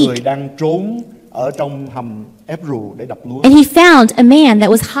gặp go một người seek, đang trốn ở trong hầm ép rượu để đập lúa. and he found a man that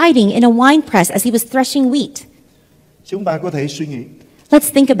was hiding in a wine press as he was threshing wheat. Chúng ta có thể suy nghĩ,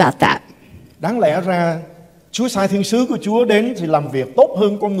 Let's think about that. đáng lẽ ra Chúa sai thiên sứ của Chúa đến thì làm việc tốt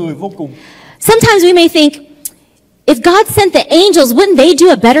hơn con người vô cùng. Sometimes we may think, if God sent the angels, wouldn't they do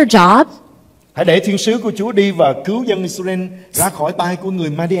a better job? Hãy để thiên sứ của Chúa đi và cứu dân Israel ra khỏi tay của người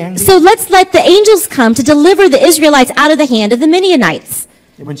Madian đi. So let's let the angels come to deliver the Israelites out of the hand of the Midianites.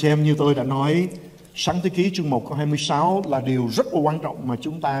 Thì anh chị em, như tôi đã nói, Sáng thế ký chương 1 câu 26 là điều rất là quan trọng mà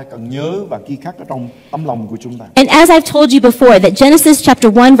chúng ta cần nhớ và ghi khắc ở trong tấm lòng của chúng ta. And as I've told you before, that Genesis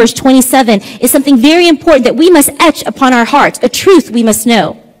chapter 1 verse 27 is something very important that we must etch upon our hearts, a truth we must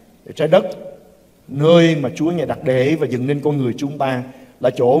know. Trái đất, nơi mà Chúa Ngài đặt để và dựng nên con người chúng ta, là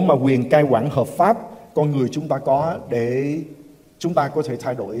chỗ mà quyền cai quản hợp pháp con người chúng ta có để chúng ta có thể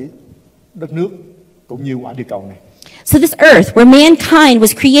thay đổi đất nước cũng như quả địa cầu này. So this earth, where mankind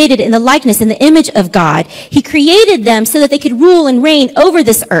was created in the likeness and the image of God, He created them so that they could rule and reign over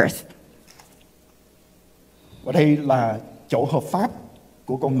this earth. Và đây là chỗ hợp pháp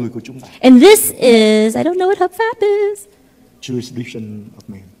của con người của chúng ta. And this is, I don't know what hợp pháp is. Jurisdiction of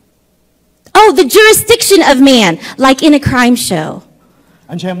man. Oh, the jurisdiction of man, like in a crime show.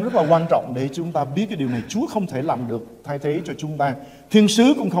 Anh chị em, rất là quan trọng để chúng ta biết cái điều này. Chúa không thể làm được thay thế cho chúng ta. Thiên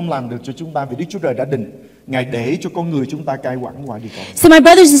sứ cũng không làm được cho chúng ta vì Đức Chúa Trời đã định. Ngài để cho con người chúng ta cai quản ngoài địa cầu. So my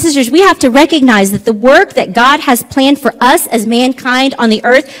brothers and sisters, we have to recognize that the work that God has planned for us as mankind on the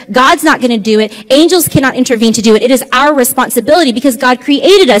earth, God's not going to do it. Angels cannot intervene to do it. It is our responsibility because God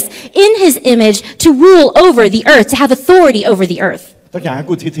created us in His image to rule over the earth, to have authority over the earth. Tất cả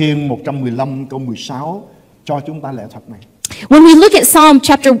của Thi Thiên 115 câu 16 cho chúng ta lẽ thật này. When we look at Psalm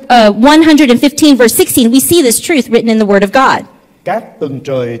chapter 115 verse 16, we see this truth written in the Word of God. Các tầng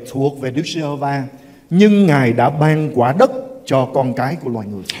trời thuộc về Đức Giê-hô-va, nhưng Ngài đã ban quả đất cho con cái của loài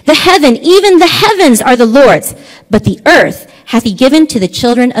người. The heaven, even the heavens are the Lord's, but the earth hath He given to the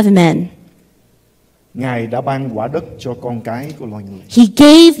children of men. Ngài đã ban quả đất cho con cái của loài người. He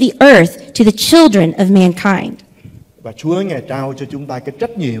gave the earth to the children of mankind. Và Chúa Ngài trao cho chúng ta cái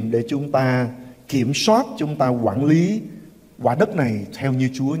trách nhiệm để chúng ta kiểm soát, chúng ta quản lý quả đất này theo như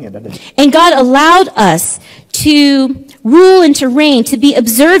Chúa Ngài đã định. And God allowed us to rule and to reign, to be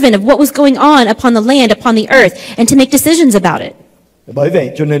observant of what was going on upon the land, upon the earth, and to make decisions about it. Bởi vậy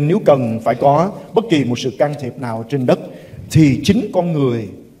cho nên nếu cần phải có bất kỳ một sự can thiệp nào trên đất thì chính con người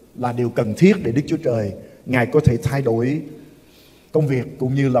là điều cần thiết để Đức Chúa Trời Ngài có thể thay đổi công việc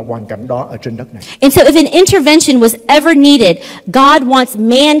cũng như là hoàn cảnh đó ở trên đất này. And so if an intervention was ever needed, God wants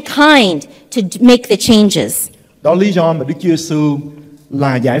mankind to make the changes. Đó lý do mà Đức Chúa Giêsu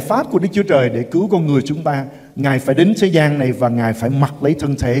là giải pháp của Đức Chúa Trời để cứu con người chúng ta. Ngài phải đến thế gian này và Ngài phải mặc lấy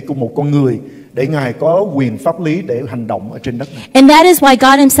thân thể của một con người để Ngài có quyền pháp lý để hành động ở trên đất này. And that is why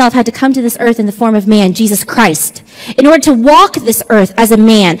God Himself had to come to this earth in the form of man, Jesus Christ, in order to walk this earth as a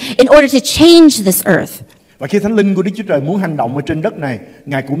man, in order to change this earth. Và khi Thánh Linh của Đức Chúa Trời muốn hành động ở trên đất này,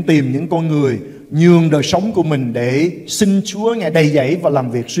 Ngài cũng tìm những con người nhường đời sống của mình để xin Chúa Ngài đầy dẫy và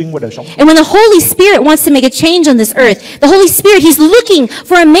làm việc xuyên qua đời sống. And when the Holy Spirit wants to make a change on this earth, the Holy Spirit, He's looking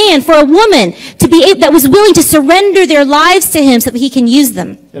for a man, for a woman to be able, that was willing to surrender their lives to Him so that He can use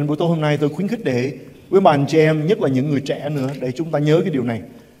them. Nên buổi tối hôm nay tôi khuyến khích để với bạn chị em, nhất là những người trẻ nữa, để chúng ta nhớ cái điều này.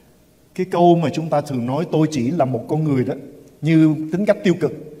 Cái câu mà chúng ta thường nói tôi chỉ là một con người đó, như tính cách tiêu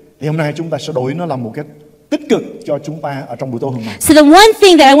cực, thì hôm nay chúng ta sẽ đổi nó làm một cái tích cực cho chúng ta ở trong buổi tối hôm nay. So the one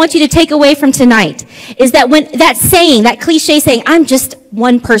thing that I want you to take away from tonight is that when that saying, that cliche saying, I'm just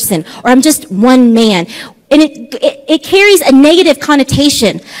one person or I'm just one man, and it carries a negative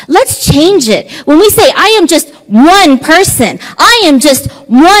connotation. Let's change it. When we say I am just one person, I am just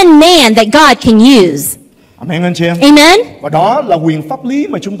one man that God can use. Amen anh chị em. Amen. Và đó là quyền pháp lý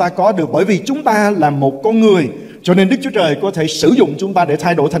mà chúng ta có được, bởi vì chúng ta là một con người. Cho nên Đức Chúa Trời có thể sử dụng chúng ta để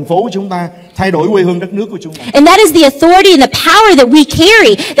thay đổi thành phố của chúng ta, thay đổi quê hương đất nước của chúng ta. And that is the authority and the power that we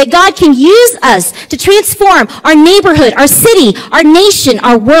carry, that God can use us to transform our neighborhood, our city, our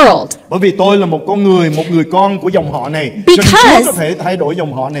nation, our world. Bởi vì tôi là một con người, một người con của dòng họ này, cho nên Chúa có thể thay đổi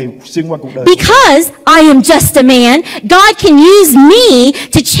dòng họ này xuyên qua cuộc đời. Because I am just a man, God can use me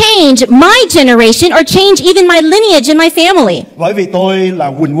to change my generation or change even my lineage and my family. Bởi vì tôi là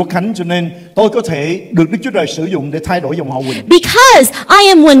Huỳnh Quốc Khánh, cho nên tôi có thể được Đức Chúa Trời sử dụng để thay đổi dòng họ Huỳnh. Because I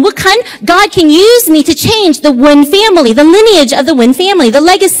am Huỳnh Quốc Khánh, God can use me to change the Huỳnh family, the lineage of the Huỳnh family, the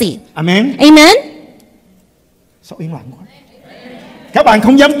legacy. Amen. Amen. Sao yên lặng quá? Các bạn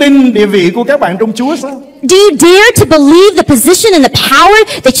không dám tin địa vị của các bạn trong Chúa sao? Do you dare to believe the position and the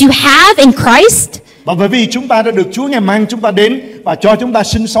power that you have in Christ? Và bởi vì chúng ta đã được Chúa Ngài mang chúng ta đến và cho chúng ta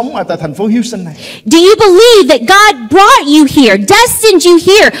sinh sống ở tại thành phố Houston này. Do you believe that God brought you here, destined you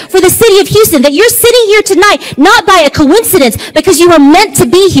here for the city of Houston, that you're sitting here tonight not by a coincidence because you were meant to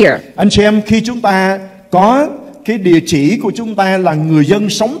be here? Anh chị em, khi chúng ta có cái địa chỉ của chúng ta là người dân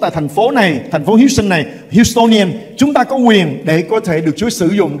sống tại thành phố này, thành phố Houston này, Houstonian, chúng ta có quyền để có thể được Chúa sử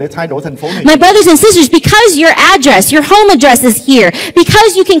dụng để thay đổi thành phố này. My brothers and sisters, because your address, your home address is here,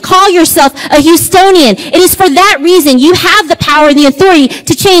 because you can call yourself a Houstonian, it is for that reason you have the power and the authority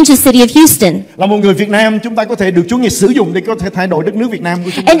to change the city of Houston. Là một người Việt Nam, chúng ta có thể được Chúa Ngài sử dụng để có thể thay đổi đất nước Việt Nam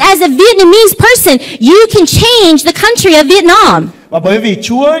của chúng ta. And as a Vietnamese person, you can change the country of Vietnam. Và bởi vì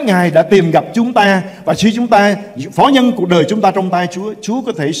Chúa Ngài đã tìm gặp chúng ta và khi chúng ta phó nhân cuộc đời chúng ta trong tay Chúa, Chúa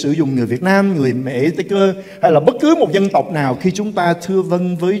có thể sử dụng người Việt Nam, người Mễ Tây Cơ hay là bất cứ một dân tộc nào, khi chúng ta thưa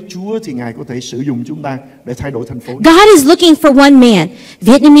vâng với Chúa thì Ngài có thể sử dụng chúng ta để thay đổi thành phố. God is looking for one man,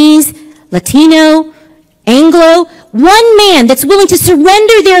 Vietnamese, Latino, Anglo, one man that's willing to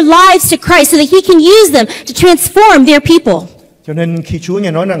surrender their lives to Christ so that he can use them to transform their people. Cho nên khi Chúa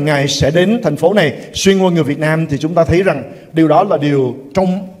Ngài nói rằng Ngài sẽ đến thành phố này xuyên qua người Việt Nam, thì chúng ta thấy rằng điều đó là điều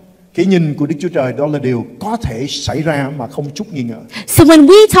trong cái nhìn của Đức Chúa Trời, đó là điều có thể xảy ra mà không chút nghi ngờ. So when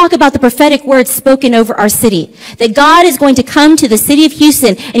we talk about the prophetic words spoken over our city, that God is going to come to the city of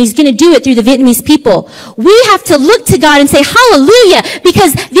Houston and He's going to do it through the Vietnamese people, we have to look to God and say hallelujah,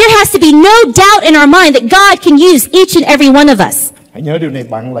 because there has to be no doubt in our mind that God can use each and every one of us. Hãy nhớ điều này,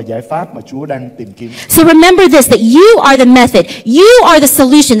 bạn là giải pháp mà Chúa đang tìm kiếm. So remember this, that you are the method, you are the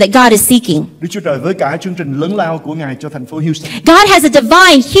solution that God is seeking. Đức Chúa Trời với cả chương trình lớn lao của Ngài cho thành phố Houston. God has a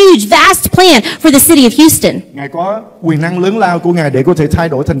divine, huge, vast plan for the city of Houston. Ngài có quyền năng lớn lao của Ngài để có thể thay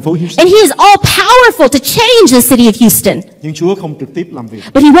đổi thành phố Houston. And He is all powerful to change the city of Houston. Nhưng Chúa không trực tiếp làm việc.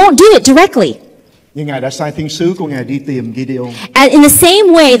 But He won't do it directly. Nhưng Ngài đã sai thiên sứ của Ngài đi tìm Gideon. And in the same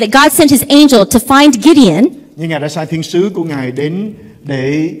way that God sent His angel to find Gideon, Nhưng Ngài đã sai thiên sứ của Ngài đến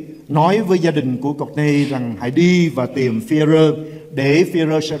để nói với gia đình của Courtney rằng hãy đi và tìm Phi-e-rơ, để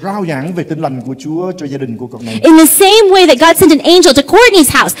Phi-e-rơ sẽ rao giảng về tin lành của Chúa cho gia đình của Courtney. in the same way that God sent an angel to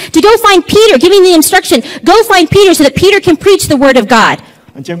Courtney's house to go find Peter, giving the instruction, go find Peter so that Peter can preach the word of God.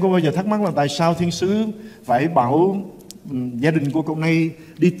 Anh chị em có bao giờ thắc mắc là tại sao thiên sứ phải bảo gia đình của Courtney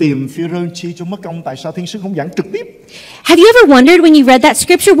đi tìm Phi-e-rơ chi cho mất công? Tại sao thiên sứ không giảng trực tiếp? Have you ever wondered when you read that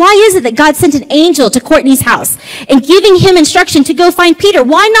scripture, why is it that God sent an angel to Courtney's house and giving him instruction to go find Peter?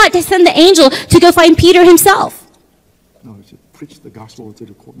 Why not to send the angel to go find Peter himself? No, to preach the gospel to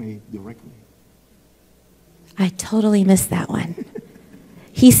the Courtney directly. I totally missed that one.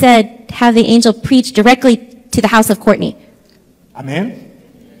 He said, have the angel preach directly to the house of Courtney. Amen.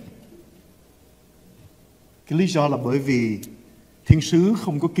 Cái lý do là bởi vì thiên sứ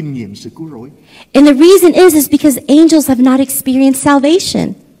không có kinh nghiệm sự cứu rỗi. And the reason is because angels have not experienced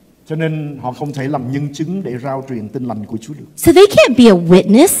salvation. Cho nên họ không thể làm nhân chứng để rao truyền tin lành của Chúa được. So they can't be a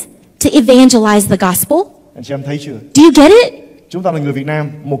witness to evangelize the gospel. Anh chị em thấy chưa? Do you get it? Chúng ta là người Việt Nam,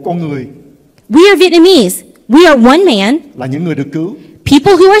 một con người, We are Vietnamese. We are one man, là những người được cứu.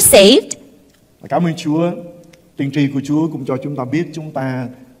 people who are saved. Và cảm ơn Chúa, tiên tri của Chúa cũng cho chúng ta biết chúng ta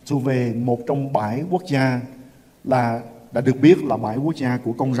thuộc về một trong 7 quốc gia là đã được biết là 7 quốc gia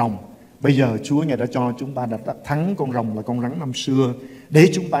của con rồng. Bây giờ Chúa Ngài đã cho chúng ta đã thắng con rồng là con rắn năm xưa, để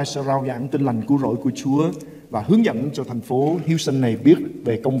chúng ta sẽ rao giảng tin lành cứu rỗi của Chúa và hướng dẫn cho thành phố Houston này biết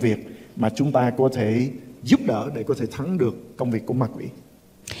về công việc mà chúng ta có thể giúp đỡ để có thể thắng được công việc của ma quỷ.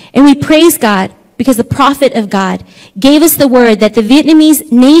 And we praise God because the prophet of God gave us the word that the Vietnamese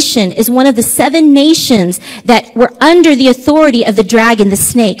nation is one of the 7 nations that were under the authority of the dragon, the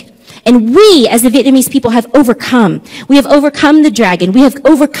snake. And we, as the Vietnamese people, have overcome. We have overcome the dragon. We have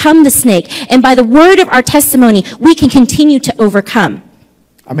overcome the snake. And by the word of our testimony, we can continue to overcome.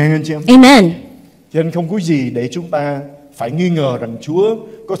 Amen anh chị em. Amen. Cho nên không có gì để chúng ta phải nghi ngờ rằng Chúa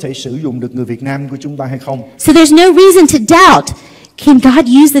có thể sử dụng được người Việt Nam của chúng ta hay không. So there's no reason to doubt. Can God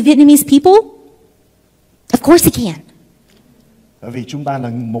use the Vietnamese people? Of course He can. Bởi vì chúng ta là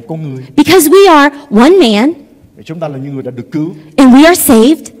một con người. Because we are one man. Vì chúng ta là những người đã được cứu. And we are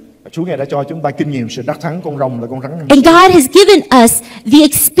saved. Và Chúa Ngài đã cho chúng ta kinh nghiệm sự đắc thắng con rồng là con rắn. And God has given us the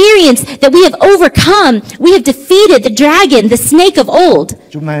experience that we have overcome. We have defeated the dragon, the snake of old.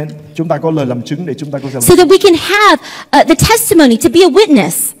 Chúng ta có lời làm chứng để chúng ta có thể So that we can have the testimony to be a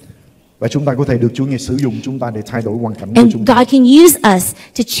witness. và chúng ta có thể được Chúa Ngài sử dụng chúng ta để thay đổi hoàn cảnh của And chúng ta. God can use us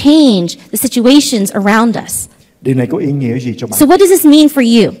to change the situations around us. Điều này có ý nghĩa gì cho bạn? So what does this mean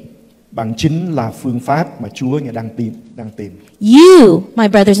for you? Bạn chính là phương pháp mà Chúa Ngài đang tìm. You, my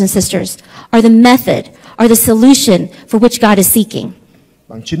brothers and sisters, are the method, are the solution for which God is seeking.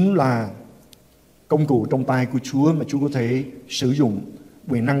 Bạn chính là công cụ trong tay của Chúa mà Chúa có thể sử dụng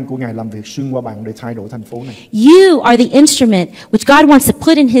quyền năng của Ngài làm việc xuyên qua bạn để thay đổi thành phố này. You are the instrument which God wants to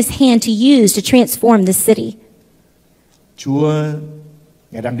put in His hand to use to transform this city. Chúa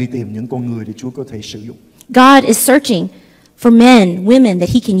Ngài đang đi tìm những con người để Chúa có thể sử dụng God is searching for men, women that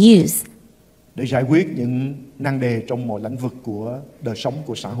He can use để giải quyết những nan đề trong mọi lĩnh vực của đời sống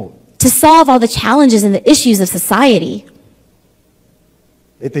của xã hội, to solve all the challenges and the issues of society.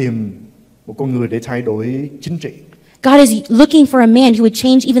 để tìm một con người để thay đổi chính trị, God is looking for a man who would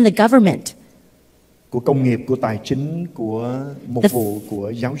change even the government, của công nghiệp, của tài chính, của mục vụ, của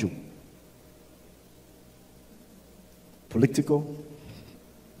giáo dục, political,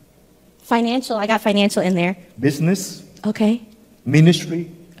 financial. I got financial in there. business, Okay. ministry,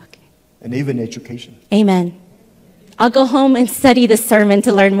 and even education. Amen. I'll go home and study this sermon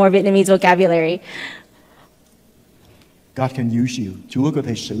to learn more Vietnamese vocabulary. God can use you. Chúa có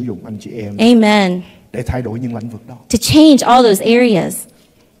thể sử dụng anh chị em Amen. để thay đổi những lĩnh vực đó. To change all those areas.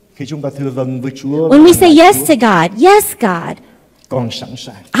 Khi chúng ta thưa vâng với Chúa, When we say và yes Chúa, to God, yes, God, con sẵn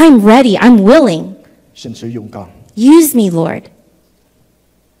sàng, I'm ready, I'm willing. xin sử dụng con. Use me, Lord.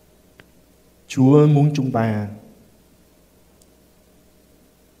 Chúa muốn chúng ta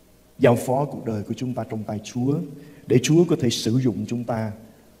giao phó cuộc đời của chúng ta trong tay Chúa, để Chúa có thể sử dụng chúng ta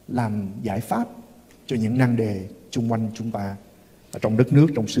làm giải pháp cho những nan đề xung quanh chúng ta ở trong đất nước,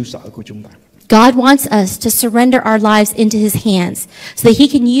 trong xứ sở của chúng ta. God wants us to surrender our lives into His hands so that He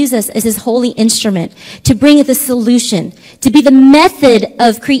can use us as His holy instrument to bring the solution, to be the method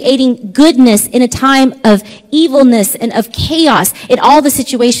of creating goodness in a time of evilness and of chaos in all the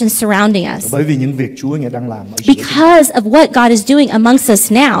situations surrounding us. Bởi vì những việc Chúa Ngài đang làm ở giữa chúng ta, Because of what God is doing amongst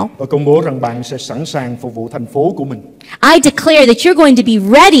us now, tôi công bố rằng bạn sẽ sẵn sàng phục vụ thành phố của mình, I declare that you're going to be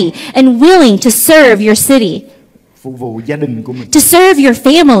ready and willing to serve your city, phục vụ gia đình của mình, to serve your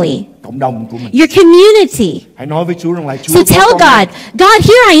family, cộng đồng của mình. your community. Hãy nói với Chúa rằng là Chúa So có tell con này, God, God,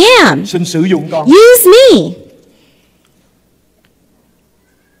 here I am. xin sử dụng con. Use me.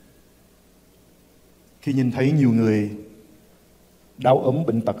 Khi nhìn thấy nhiều người đau ốm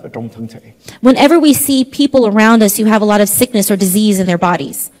bệnh tật ở trong thân thể, Whenever we see people around us who have a lot of sickness or disease in their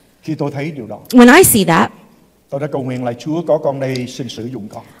bodies, khi tôi thấy điều đó, when I see that, tôi đã cầu nguyện là Chúa có con đây, xin sử dụng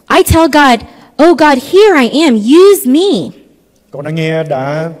con. I tell God, oh God, here I am, use me. Con đã nghe,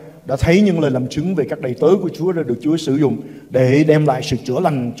 đã thấy những lời làm chứng về các đầy tớ của Chúa đã được Chúa sử dụng để đem lại sự chữa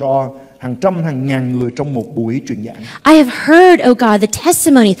lành cho hàng trăm, hàng ngàn người trong một buổi truyền giảng. I have heard, oh God, the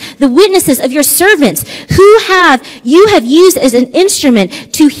testimonies, the witnesses of your servants who you have used as an instrument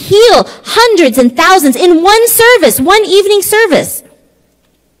to heal hundreds and thousands in one service, one evening service.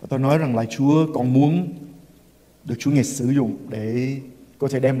 Và tôi nói rằng là Chúa, con muốn được Chúa Ngài sử dụng để có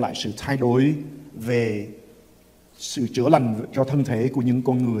thể đem lại sự thay đổi về sự chữa lành cho thân thể của những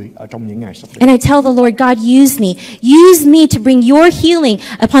con người ở trong những ngày sắp đến. And I tell the Lord, God, use me to bring your healing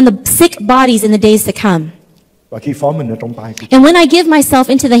upon the sick bodies in the days to come. Và khi phó mình ở trong tay của And when I give myself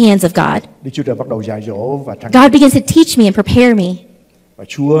into the hands of God, Đức Chúa Trời bắt đầu dạy dỗ và trang God begins to teach me and prepare me. và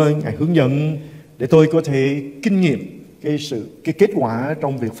Chúa Ngài hướng dẫn để tôi có thể kinh nghiệm cái kết quả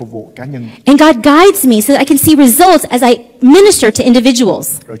trong việc phục vụ cá nhân. And God guides me so that I can see results as I minister to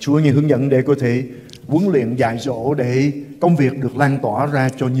individuals. Rồi Chúa Ngài hướng dẫn để có thể huấn luyện dạy dỗ để công việc được lan tỏa ra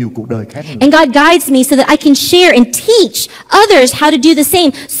cho nhiều cuộc đời khác nữa. And God guides me so that I can share and teach others how to do the same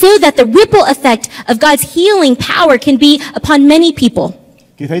so that the ripple effect of God's healing power can be upon many people.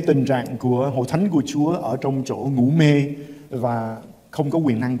 Khi thấy tình trạng của hội thánh của Chúa ở trong chỗ ngủ mê và không có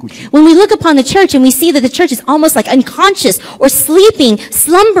quyền năng của Chúa, When we look upon the church and we see that the church is almost like unconscious or sleeping,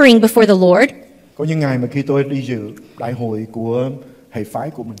 slumbering before the Lord, có những ngày mà khi tôi đi dự đại hội của hệ phái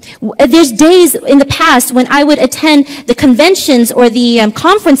của mình, there's days in the past when I would attend the conventions or the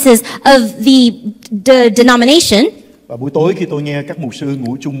conferences of the denomination. và buổi tối khi tôi nghe các mục sư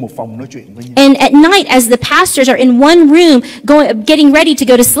ngủ chung một phòng nói chuyện với nhau, And at night, as the pastors are in one room, getting ready to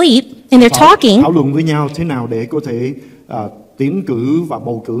go to sleep, and they're talking, thảo luận với nhau thế nào để có thể tiến cử và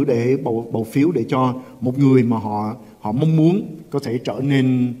bầu cử để bầu phiếu để cho một người mà họ mong muốn có thể trở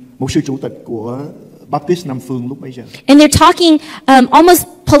nên một sư chủ tịch của Baptist Nam Phương lúc bấy giờ. and they're talking almost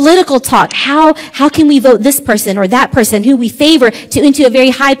political talk. How can we vote this person or that person who we favor into a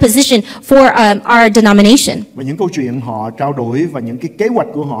very high position for our denomination? Và những câu chuyện họ trao đổi và những cái kế hoạch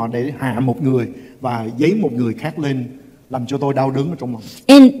của họ để hạ một người và giấy một người khác lên làm cho tôi đau đớn ở trong lòng.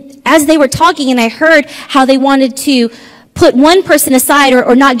 And as they were talking, and I heard how they wanted to put one person aside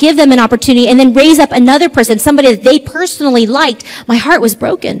or not give them an opportunity and then raise up another person, somebody that they personally liked, my heart was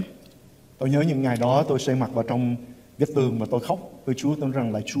broken. Tôi nhớ những ngày đó tôi xây mặt vào trong vết tường và tôi khóc với Chúa. Tôi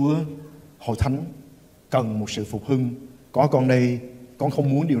rằng là Chúa, hội thánh cần một sự phục hưng. Có con đây, con không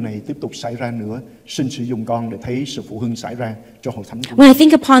muốn điều này tiếp tục xảy ra nữa. Xin sử dụng con để thấy sự phục hưng xảy ra cho hội thánh. When I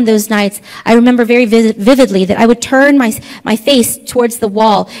think upon those nights, I remember very vividly that I would turn my face towards the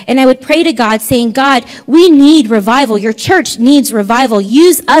wall and I would pray to God saying, God, we need revival. Your church needs revival.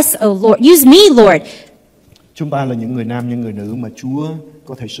 Use us, oh Lord. Use me, Lord. Chúng ta là những người nam, những người nữ mà Chúa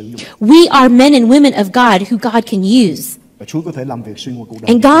có thể sử dụng. We are men and women of God who God can use. Và Chúa có thể làm việc xuyên qua cuộc đời.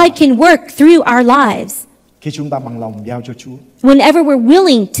 And God can work through our lives. Khi chúng ta bằng lòng giao cho Chúa, Whenever we're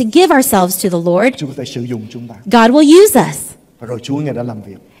willing to give ourselves to the Lord, Chúa có thể sử dụng chúng ta. God will use us. Và rồi Chúa Ngài đã làm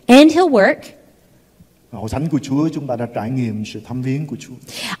việc. And He'll work. Và hội thánh của Chúa, chúng ta đã trải nghiệm sự thăm viếng của Chúa.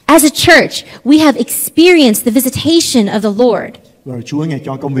 As a church, we have experienced the visitation of the Lord. Rồi Chúa Ngài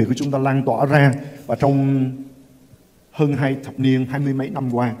cho công việc của chúng ta lan tỏa ra. Và trong hơn 2 thập niên, 20 mấy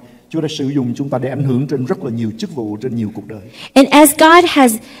năm qua, Chúa đã sử dụng chúng ta để ảnh hưởng trên rất là nhiều chức vụ, trên nhiều cuộc đời. And as God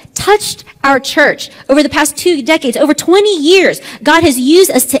has touched our church over the past 2 decades, over 20 years, God has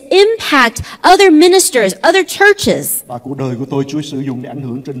used us to impact other ministers, other churches. Và cuộc đời của tôi, Chúa sử dụng để ảnh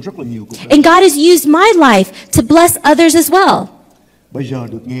hưởng trên rất là nhiều cuộc đời. And God has used my life to bless others as well. Bây giờ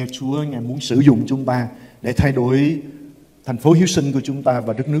được nghe Chúa Ngài muốn sử dụng chúng ta để thay đổi thành phố hiếu sinh của chúng ta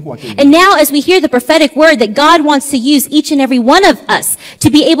và đất nước Hoa Kỳ. And now as we hear the prophetic word that God wants to use each and every one of us to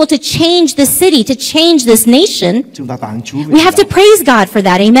be able to change the city, to change this nation, Chúng ta tạ ơn Chúa. we have to praise God for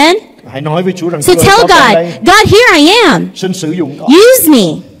that. Amen. Hãy nói với Chúa rằng So Chúa ơi, tell có con đây. God, God, here I am. Xin sử dụng con. Use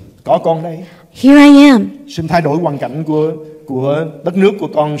me. Có con đây. Here I am. Xin thay đổi hoàn cảnh của đất nước của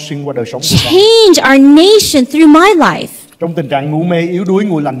con xuyên qua đời sống của con. Change our nation through my life. Trong tình trạng ngủ mê yếu đuối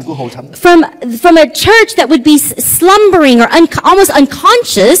ngồi lành của hội thánh, From a church that would be slumbering or almost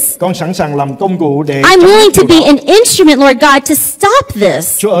unconscious, con sẵn sàng làm công cụ để I'm willing to be an instrument, Lord God, to stop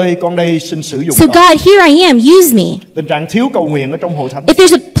this. Chúa ơi, con đây xin sử dụng So con. God, here I am, use me. Tình trạng thiếu cầu nguyện ở trong hội thánh, If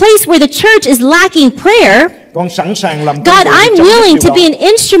there's a place where the church is lacking prayer, con sẵn sàng làm công God, cụ để I'm chấm dứt willing điều to đó. be an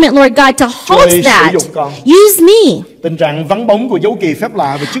instrument, Lord God, to Chúa ơi, halt that. sử dụng con. Use me. Tình trạng vắng bóng của dấu kỳ phép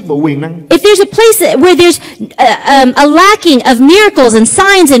lạ và chức vụ quyền năng, If there's a place where there's a lacking of miracles and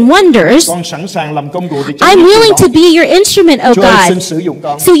signs and wonders, con sẵn sàng làm công cụ để chấm I'm dứt willing to điều đó. be your instrument, oh Chúa ơi, xin God. sử dụng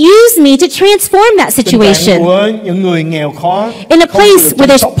con. So use me to transform that Tình trạng situation. của những người nghèo khó, In a không place được where chăm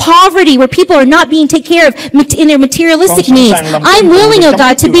there's sóc, poverty, where people are not being taken care of in their materialistic Con sẵn needs, sàng làm I'm công cụ willing, để oh chấm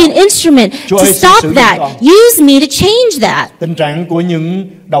God, dứt to điều be đó. an instrument Chúa to ơi, xin stop sử dụng that. con. Use me to change that. Tình trạng của những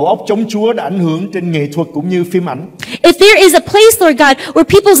đầu óc chống Chúa đã ảnh hưởng trên nghệ thuật cũng như phim ảnh. If there is a place, Lord God, where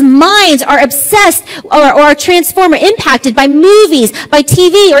people's minds are obsessed or are transformed or impacted by movies, by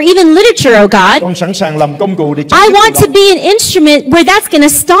TV, or even literature, oh God, Con sẵn sàng làm công cụ để chấm I dứt want điều to đó. be an instrument where that's going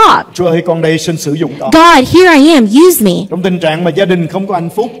to stop. Chúa ơi, con đây xin sử dụng con. God, here I am, use me. Trong tình trạng mà gia đình không có hạnh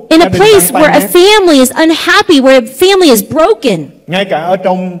phúc, In gia a đình place đang where a tan nát, family is unhappy, where a family is broken. ngay cả ở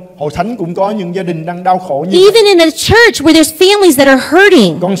trong hội thánh cũng có những gia đình đang đau khổ như vậy. Even in a church where there's families that are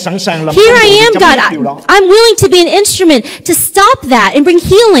hurting. Con sẵn sàng làm Here công cụ I để am, chấm God. dứt điều đó. I'm willing to be an instrument to stop that and bring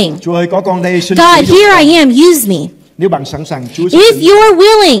healing. Chúa ơi, có con đây xin God, sử dụng here con. I am, use me. Nếu bạn sẵn sàng, Chúa sẽ If sử dụng. you're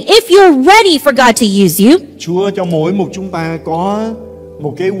willing, if you're ready for God to use you, Chúa cho mỗi một chúng ta có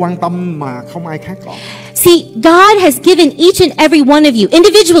một cái quan tâm mà không ai khác có. see, God has given each and every one of you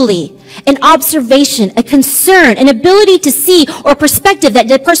individually an observation, a concern, an ability to see or perspective that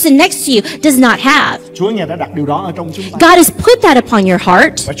the person next to you does not have. Chúa Ngài đã đặt điều đó ở trong chúng ta. God has put that upon your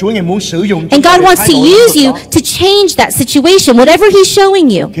heart, Và Chúa Ngài muốn sử dụng chúng and ta God để wants thay to đổi lĩnh use vực you đó. to change that situation, whatever He's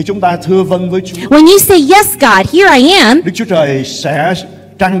showing you. Khi chúng ta thưa vâng với Chúa, When you say, yes, God, here I am, Đức Chúa Trời sẽ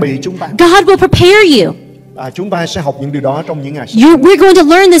trang bị chúng ta. God will prepare you. Chúng ta sẽ học những điều đó trong những ngày sau. We're going to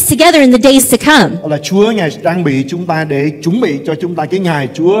learn this together in the days to come. Đó là Chúa Ngài trang bị chúng ta để chuẩn bị cho chúng ta cái ngày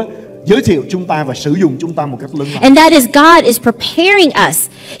Chúa giới thiệu chúng ta và sử dụng chúng ta một cách lớn lao. And that is God is preparing us.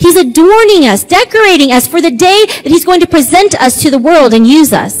 He's adorning us, decorating us for the day that He's going to present us to the world and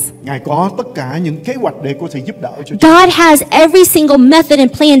use us. Ngài có tất cả những kế hoạch để có thể giúp đỡ cho chúng ta. God has every single method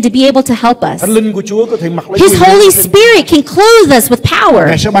and plan to be able to help us. Thánh Linh của Chúa có thể mặc lấy His quyền năng Holy trên- Spirit can clothe us with power.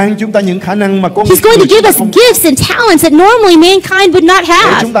 Ngài sẽ ban chúng ta những khả năng mà con He's going to người give chúng ta us không- gifts and talents that normally mankind would not để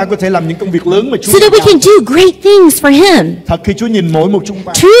have, chúng ta có thể làm những công việc lớn mà Chúa so that we giao. can do great things for Him. Thật khi Chúa nhìn mỗi một chúng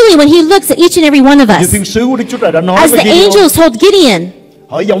ta, Truly, when He looks at each and every one of như us, thiên sứ của Đức Chúa Trời đã nói as với the Gideon, angels told Gideon,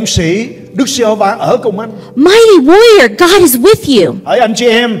 hỡi dũng sĩ, Đức Giê-hô-va ở cùng anh. mighty warrior, God is with you. Hỡi anh chị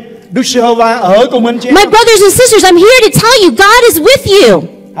em, Đức Giê-hô-va ở cùng anh chị em. My brothers and sisters, I'm here to tell you, God is with you.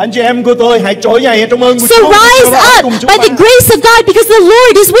 Anh chị em của tôi hãy trỗi dậy trong ơn của So Chúa. Đức rise Giê-hô-va ở up cùng chúng by ta. the grace of God, because the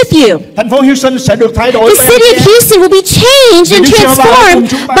Lord is with you. Thành phố Houston sẽ được thay đổi. The bởi anh city chị of em. Houston will be changed and Đức Giê-hô-va ở cùng transformed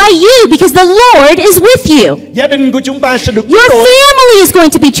chúng ta. by you, because the Lord is with you. Gia đình của chúng ta sẽ được Your biến đổi. family is going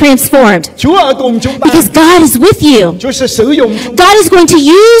to be transformed, Chúa ở cùng chúng ta. because God is with you. Chúa sẽ sử dụng chúng ta God is going to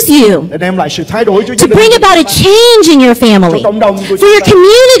use you để đem lại sự thay đổi cho to gia đình, bring about a change in your family, cho cộng đồng của for chúng your ta,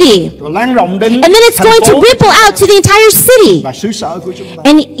 community, rồi lan rộng đến and then it's thành going to phố ripple out to the entire city và xứ sở của chúng ta.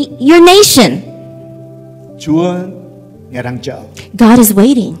 and your nation. Chúa Ngài đang chờ, God is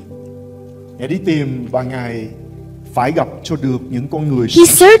waiting. Ngài đi tìm và Ngài phải gặp cho được những con người He's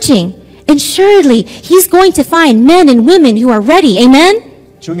searching, And surely He's going to find men and women who are ready. Amen?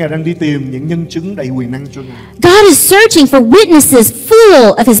 Chúa Ngài đang đi tìm những nhân chứng đầy quyền năng cho Ngài. God is searching for witnesses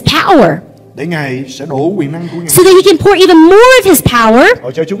full of His power, Để Ngài sẽ đổ quyền năng của Ngài. so that He can pour even more of His power, Để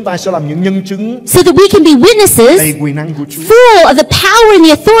cho chúng ta sẽ làm những nhân chứng so that we can be đầy witnesses quyền năng của Chúa. full of the power and the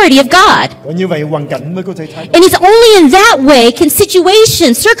authority of God. Có như vậy hoàn cảnh mới có thể thay đổi. And it's only in that way can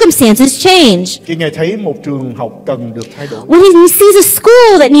situations, circumstances change. Khi Ngài thấy một trường học cần được thay đổi, When He sees a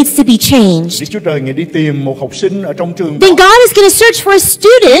school that needs to be changed, Đức Chúa Trời Ngài đi tìm một học sinh ở trong trường then đó, God is going to search for a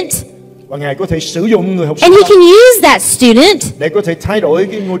student, và Ngài có thể sử dụng người học sinh and He đó can use that student để có thể thay đổi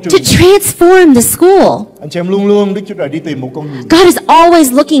cái ngôi to trường. transform the school. Anh chị em luôn luôn Đức Chúa Trời đi tìm một con người. God is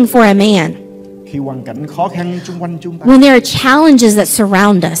always looking for a man. Khi hoàn cảnh khó khăn xung quanh chúng ta, When there are challenges that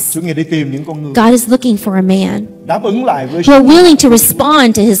surround us, Chúa Ngài đi tìm những con người God is looking for a man đáp ứng lại với who are willing to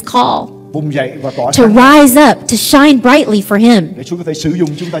respond to His call, vùng dậy và tỏa to sáng rise up, to shine brightly for Him, để Chúa có thể sử dụng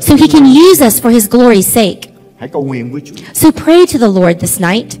chúng ta. so He can use us for His glory's sake. Hãy cầu nguyện với Chúa. So pray to the Lord this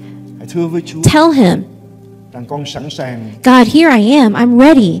night. Hãy thưa với Chúa Tell Him, rằng con sẵn sàng. God, here I am. I'm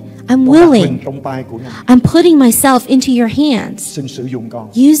ready. I'm Con đặt mình willing. trong tay của Ngài. I'm putting myself into your hands. Xin sử dụng con.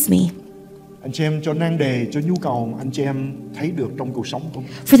 Use me Anh chị em cho nan đề, cho nhu cầu anh chị em thấy được trong cuộc sống của mình,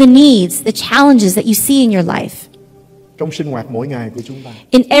 for the needs, the challenges that you see in your life, trong sinh hoạt mỗi ngày của chúng ta.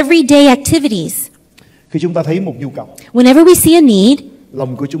 in everyday activities. Khi chúng ta thấy một nhu cầu, Whenever we see a need,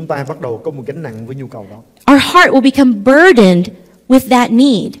 lòng của chúng ta bắt đầu có một gánh nặng với nhu cầu đó. our heart will become burdened with that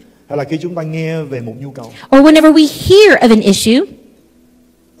need. Hay là khi chúng ta nghe về một nhu cầu Or whenever we hear of an issue,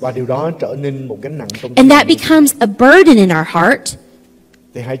 và điều đó trở nên một gánh nặng trong and tâm that mình, becomes a burden in our heart,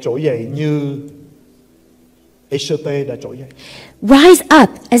 thì hãy trỗi dậy như Ê-sơ-tê đã trỗi dậy. rise up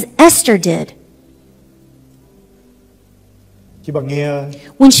as Esther did. Khi bà nghe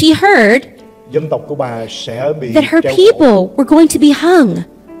When she heard dân tộc của bà sẽ bị that her treo cổ, people were going to be hung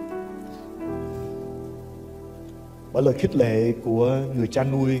bởi lời khích lệ của người cha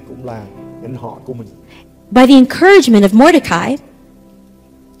nuôi cũng là nhân họ của mình, by the encouragement of Mordecai,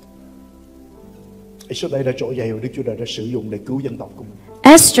 Ê-sơ-tê đã trỗi dậy và Đức Chúa Trời đã sử dụng để cứu dân tộc của mình.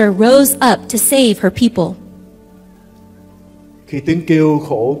 Esther rose up to save her people. Khi tiếng kêu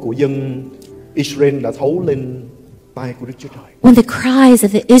khổ của dân Israel đã thấu lên tai của Đức Chúa Trời, When the cries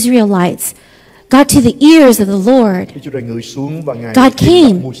of the Israelites got to the ears of the Lord, Đức Chúa Trời ngự xuống và Ngài God tìm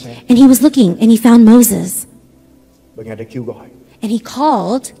came gặp Môi-se, and He was looking and He found Moses, và Ngài đã kêu gọi and He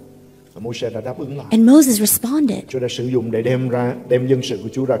called và Môi-se đã đáp ứng lại. and Moses responded. Chúa đã sử dụng để đem dân sự của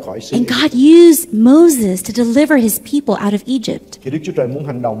Chúa ra khỏi xứ And Ai-cập. God used Moses to deliver His people out of Egypt. Khi Đức Chúa Trời muốn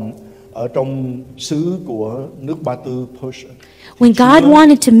hành động ở trong xứ của nước Ba Tư Persia, When God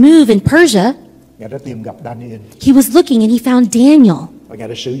wanted to move in Persia, Ngài đã tìm gặp Daniel He was looking and He found Daniel. và Ngài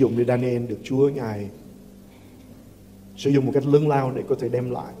đã sử dụng để Daniel được Chúa Ngài sử dụng một cách lớn lao để có thể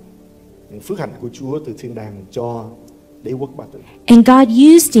đem lại những phước hạnh của Chúa từ thiên đàng cho đế quốc Ba Tư, And God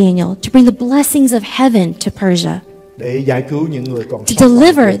used Daniel to bring the blessings of heaven to Persia, để giải cứu những người còn to sót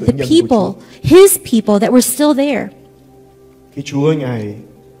lại deliver của the tử nhân của Chúa. people, His people that were still there. Khi Chúa Ngài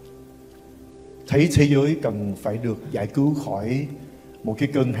thấy thế giới cần phải được giải cứu khỏi một cái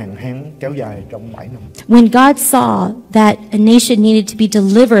cơn hạn hán kéo dài trong 7 năm, When God saw that a nation needed to be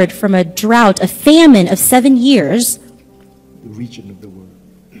delivered from a drought, a famine of 7 years, the region of the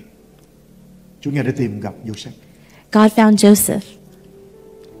world, Chúa Ngài đã tìm gặp Joseph. God found Joseph,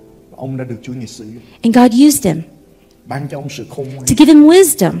 Và ông đã được Chúa Ngài sử dụng, and God used him ban cho ông sự khôn ngoan to give him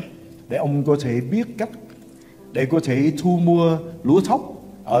wisdom để ông có thể biết cách để có thể thu mua lúa thóc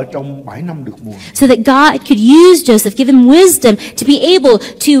ở trong 7 năm được mùa. so that God could use Joseph, give him wisdom to be able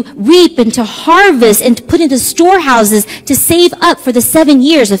to reap and to harvest and to put into storehouses to save up for the 7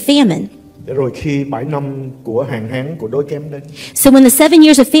 years of famine. Để rồi khi 7 năm của hạn hán, của đói kém đến, So when the 7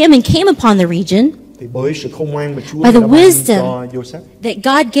 years of famine came upon the region, thì bởi sự khôn ngoan mà Chúa By đã the ban wisdom cho Joseph, that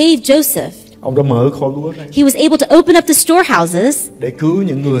God gave Joseph, ông đã mở kho lúa ra he was able to open up the storehouses để cứu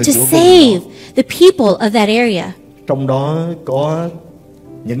những người to của vùng save đó. the people of that area. Trong đó có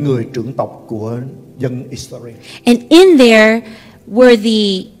những người trưởng tộc của dân Israel. And in there were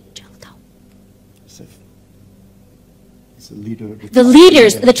the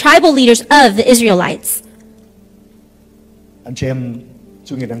leaders, the tribal leaders of the Israelites. Anh chị em,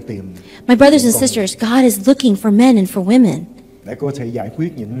 Chúa Ngài đang tìm My brothers and sisters, God is looking for men and for women để có thể giải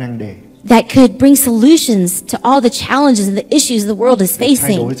quyết những nan đề, that could bring solutions to all the challenges and the issues the world is để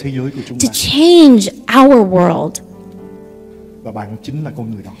thay đổi facing, thế giới của chúng to ta. change our world. Và bạn chính là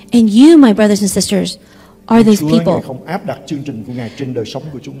con người đó. And you, my brothers and sisters, are those Chúa Ngài people. không áp đặt chương trình của Ngài trên đời sống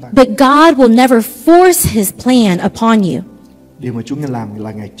của chúng ta. But God will never force His plan upon you. Điều mà Chúa Ngài làm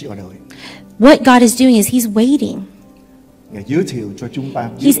là Ngài chờ đợi. What God is doing is He's waiting. Ngài giới thiệu cho chúng ta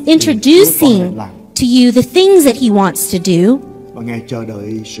He's Chúa con introducing làm, to you the things that He wants to do, và Ngài chờ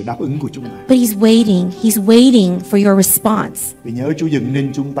đợi sự đáp ứng của chúng ta. but He's waiting for your response. Vì nhớ Chúa dựng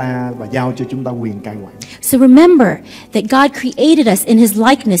nên chúng ta và giao cho chúng ta quyền cai quản. So remember that God created us in His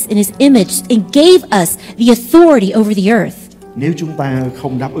likeness, in His image, and gave us the authority over the earth. Nếu chúng ta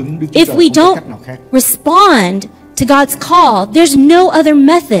không đáp ứng Đức Chúa If Trời we không có don't cách nào khác, respond to God's call, there's no other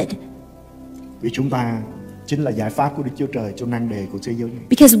method, vì chúng ta chính là giải pháp của Đức Chúa Trời cho nan đề của thế giới này.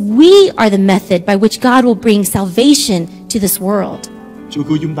 because we are the method by which God will bring salvation to this world. Chúa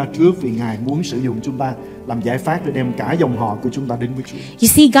cứu chúng ta trước vì Ngài muốn sử dụng chúng ta làm giải pháp để đem cả dòng họ của chúng ta đến với Chúa. You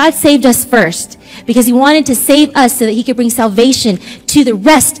see, God saved us first because He wanted to save us so that He could bring salvation to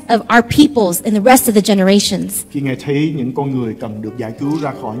the rest of our peoples and the rest of the generations. Khi Ngài thấy những con người cần được giải cứu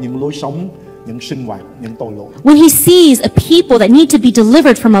ra khỏi những lối sống, những sinh hoạt, những tội lỗi, When He sees a people that need to be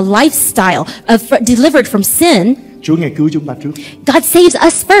delivered from a lifestyle, delivered from sin, Chúa Ngài cứu chúng ta trước God saves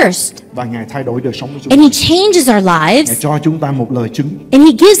us first. và Ngài thay đổi đời sống của chúng And ta. He changes our Ngài lives, cho chúng ta một lời chứng and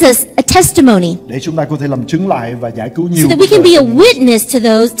He gives us a testimony để chúng ta có thể làm chứng lại và giải cứu nhiều so that we can cuộc be a đời.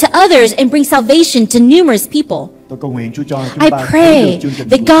 witness to others and bring salvation to numerous people. Tôi cầu nguyện Chúa cho chúng I ta thấy pray được chương trình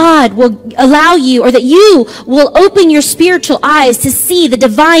that của God will allow you, or that you will open your spiritual eyes to see the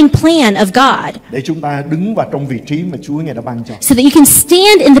divine plan of God, để chúng ta đứng vào trong vị trí mà Chúa Ngài đã ban cho, so that you can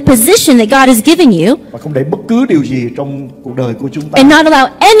stand in the position that God has given you và không để bất cứ điều gì trong cuộc đời của chúng ta and not allow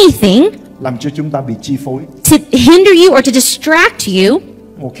anything làm cho chúng ta bị chi phối. to hinder you or to distract you,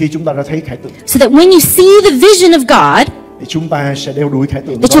 Một khi chúng ta đã thấy khải tượng so that when you see the vision of God, thì chúng ta sẽ đeo đuổi khải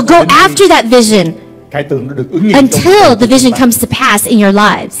tượng that đó you'll go đến khi after that vision khải tượng nó được ứng nghiệm trong cuộc until đời the của vision chúng ta. comes to pass in your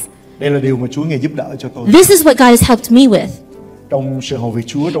lives. Đây là điều mà Chúa Ngài giúp đỡ cho tôi This is what God has helped me with trong sự hầu việc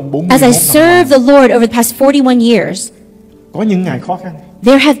Chúa trong 41 as I năm serve qua. the Lord over the past 41 years. Có những ngày khó khăn,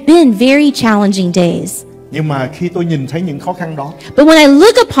 There have been very challenging days. nhưng mà khi tôi nhìn thấy những khó khăn đó, But when I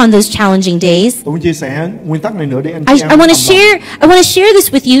look upon those challenging days, tôi muốn chia sẻ nguyên tắc này nữa để anh I chị em want to đồng lòng. share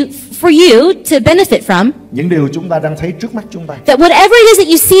this with you for you to benefit from. Những điều chúng ta đang thấy trước mắt chúng ta, That whatever it is that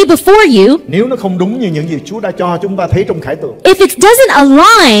you see before you, nếu nó không đúng như những gì Chúa đã cho chúng ta thấy trong khải tượng, if it doesn't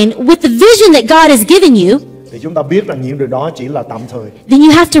align with the vision that God has given you, thì chúng ta biết rằng những điều đó chỉ là tạm thời. then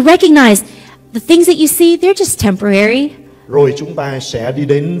you have to recognize the things that you see, they're just temporary, Rồi chúng ta sẽ đi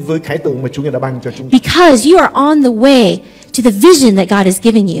đến với khải tượng mà Chúa Ngài đã ban cho chúng ta. because you are on the way to the vision that God has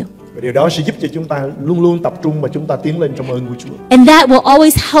given you. Và điều đó sẽ giúp cho chúng ta luôn luôn tập trung và chúng ta tiến lên trong ơn của Chúa. And that will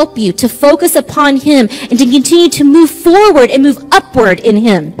always help you to focus upon Him and to continue to move forward and move upward in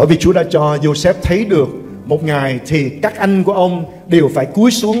Him. Bởi vì Chúa đã cho Joseph thấy được một ngày thì các anh của ông đều phải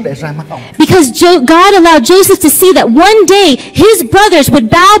cúi xuống để ra mắt ông. Because God allowed Joseph to see that one day his brothers would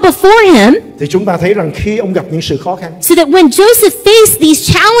bow before him, Thì chúng ta thấy rằng khi ông gặp những sự khó khăn, so that when Joseph faced these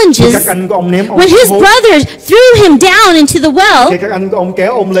khi challenges, các anh của ông ném ông when his xuống hố, brothers threw him down into the khi well, các anh của ông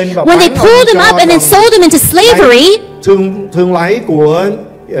kéo ông lên và when they bán pulled him ông up cho and then đoàn sold him into slavery, thương lái của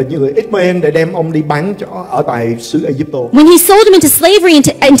những người Ishmael để đem ông đi bán cho ở tại xứ Egypto. when he sold him into slavery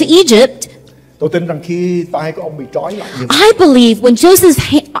into Egypt, Tôi tin rằng khi tay của ông bị trói lại, I believe when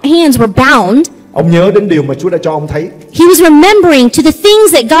Joseph's hands were bound, ông nhớ đến điều mà Chúa đã cho ông thấy. he was remembering to the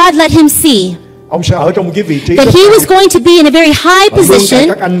things that God let him see, Ông sẽ ở trong một cái vị trí that rất he cao. was going to be in a very high position,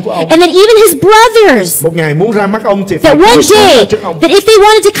 các anh của ông. and that even his brothers, Một ngày muốn ra mắt ông thì phải that one cúi xuống day, ra trước ông. that if they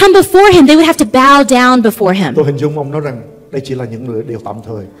wanted to come before him, they would have to bow down before him. Tôi hình dung ông nói rằng đây chỉ là những điều tạm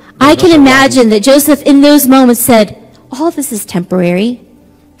thời. I can imagine that Joseph in those moments said, all this is temporary.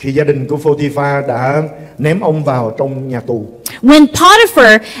 Khi gia đình của Photiphar đã ném ông vào trong nhà tù, When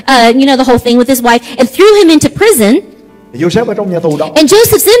Potiphar, the whole thing with his wife, and threw him into prison, thì Joseph ở trong nhà tù đó, and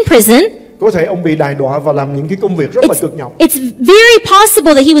Joseph's in prison, có thể ông bị đày đọa và làm những cái công việc rất là cực nhọc. it's very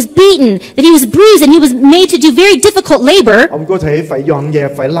possible that he was beaten, that he was bruised, and he was made to do very difficult labor. Ông có thể phải dọn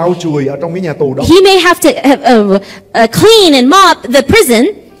dẹp, phải lau chùi ở trong cái nhà tù đó. He may have to clean and mop the prison,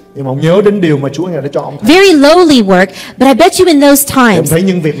 Nhưng mà ông nhớ đến điều mà Chúa Ngài đã cho ông thấy. very lowly work, but I bet you in those Ông times, thấy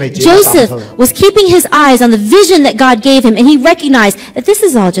những việc này chỉ là tạm Joseph thời. was keeping his eyes on the vision that God gave him, and he recognized that this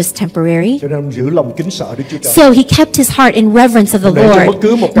is all just temporary. Cho nên ông giữ lòng kính sợ Đức Chúa Trời. So he kept his heart in reverence of the Để cho Lord, bất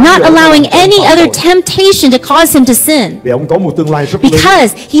cứ một cái not điều allowing nào any phạm other tội. temptation to cause him to sin, Vì ông có một tương lai rất lớn.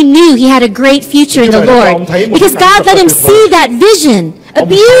 because he knew he had a great future in the Chúa Trời đã cho ông Lord, thấy một because cái cảnh God rất let him là tuyệt vời. see that vision, a Ông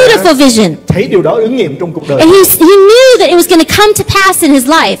beautiful sẽ vision, thấy điều đó ứng nghiệm trong cuộc đời. and he knew that it was going to come to pass in his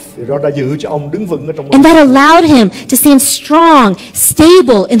life. Điều đó đã giữ cho ông đứng vững ở trong And that allowed him to stand strong,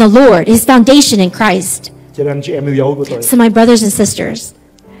 stable in the Lord, his foundation in Christ. Cho nên anh chị em yêu dấu của tôi, So my brothers and sisters,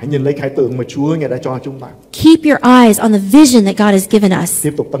 hãy nhìn lấy khải tượng mà Chúa Ngài đã cho chúng ta. keep your eyes on the vision that God has given us.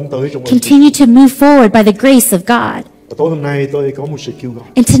 Tiếp tục tấn tới trong ơn. Continue to move forward by the grace of God. Và tối hôm nay tôi có một sự kêu gọi.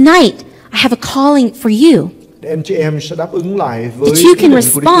 And tonight, I have a calling for you. để anh chị em sẽ đáp ứng lại với that you ý can định của Đức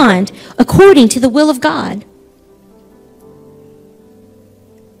Chúa. respond according to the will of God.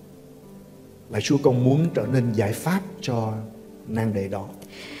 Lạy Chúa, con muốn trở nên giải pháp cho nan đề đó.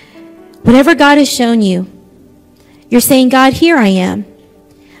 Whatever God has shown you, you're saying, God, here I am.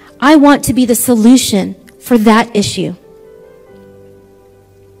 I want to be the solution for that issue.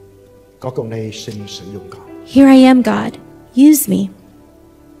 Có con đây, xin sử dụng con. Here I am, God. Use me.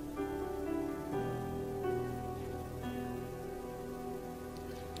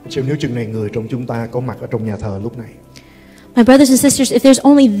 Chứ nếu chừng này người trong chúng ta có mặt ở trong nhà thờ lúc này, My brothers and sisters, if there's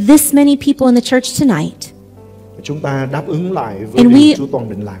only this many people in the church tonight, chúng ta đáp ứng lại với and điều we Chúa toàn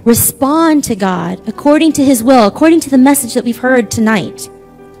định làm. respond to God according to His will, according to the message that we've heard tonight.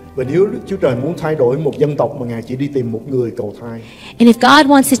 Và nếu Đức Chúa Trời muốn thay đổi một dân tộc mà Ngài chỉ đi tìm một người cầu thay, And if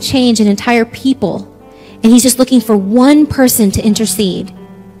God wants to change an entire people, and He's just looking for one person to intercede,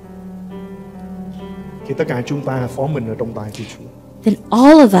 khi tất cả chúng ta phó mình ở trong tay Chúa, then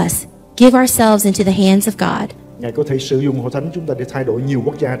all of us give ourselves into the hands of God. Ngài có thể sử dụng hội thánh chúng ta để thay đổi nhiều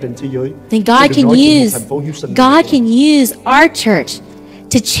quốc gia trên thế giới. Then Chứ God đừng can nói chỉ một use thành phố Houston. God can use our church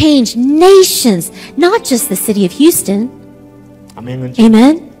to change nations, not just the city of Houston. Amen anh chị.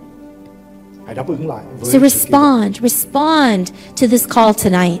 Amen. Hãy đáp ứng lại với So sự kêu gọi. respond to this call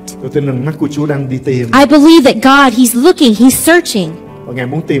tonight. Tôi tin rằng mắt của Chúa đang đi tìm I believe that God, He's looking, He's searching, và Ngài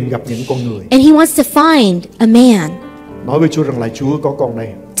muốn tìm gặp những con người. and He wants to find a man Nói với Chúa rằng là Chúa có con đây,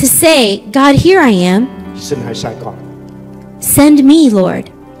 to say, God, here I am. xin hãy sai con. Send me, Lord.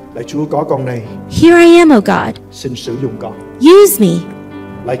 Lạy Chúa có con đây, Here I am, oh God. xin sử dụng con. Use me.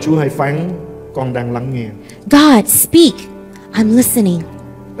 Lạy Chúa hãy phán, con đang lắng nghe. God, speak. I'm listening.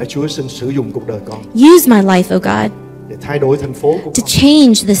 Lạy Chúa xin sử dụng cuộc đời con Use my life, oh God, để thay đổi thành phố của to con,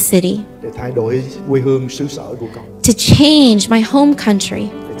 change this city, để thay đổi quê hương xứ sở của con, to change my home country,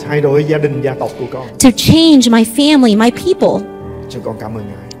 để thay đổi gia đình gia tộc của con. to change my family, my people. Xin con cảm ơn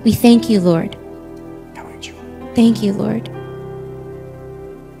Ngài. We thank you, Lord. Cảm ơn Chúa. Thank you, Lord.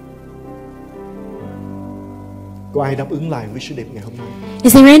 Có ai đáp ứng lại với sứ điệp ngày hôm nay?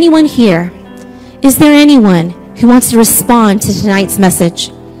 Is there anyone here? Is there anyone who wants to respond to tonight's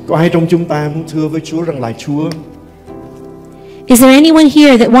message? Có ai trong chúng ta muốn thưa với Chúa rằng là Chúa, Is there anyone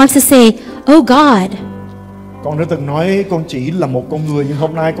here that wants to say, oh God, con đã từng nói con chỉ là một con người, nhưng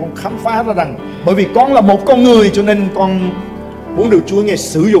hôm nay con khám phá ra rằng bởi vì con là một con người cho nên con muốn được Chúa Ngài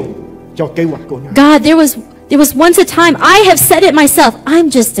sử dụng cho kế hoạch của Ngài. God, there was once a time I have said it myself. I'm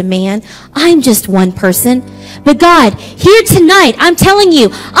just a man. I'm just one person. But God, here tonight, I'm telling you,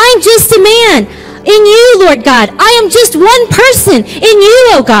 I'm just a man. In you, Lord God, I am just one person. In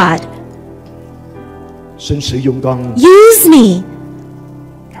you, oh God. Xin sử dụng con. Use me.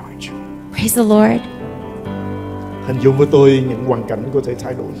 Cảm ơn Chúa. Praise the Lord. Hình dung với tôi những hoàn cảnh có thể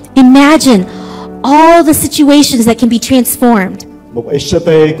thay đổi. Imagine all the situations that can be transformed. Một SCT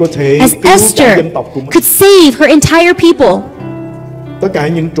có thể As cứu cả Esther dân tộc của mình. could save her entire people. Tất cả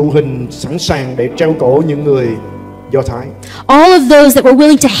những trụ hình sẵn sàng để treo cổ những người Do Thái. All of those that were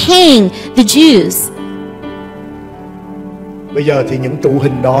willing to hang the Jews. Bây giờ thì những trụ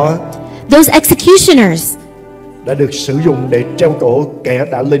hình đó Those executioners, đã được sử dụng để treo cổ kẻ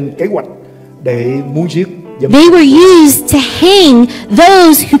đã lên kế hoạch để muốn giết dân. they were used to hang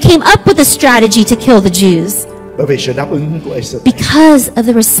those who came up with a strategy to kill the Jews Bởi vì sự đáp ứng của Esther, because of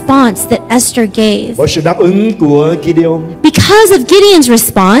the response that Esther gave. bởi sự đáp ứng của Gideon, Because of Gideon's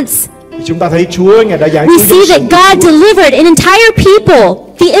response, thì chúng ta thấy Chúa Ngài đã giải we cứu see dân that sự của God Chúa delivered an entire people,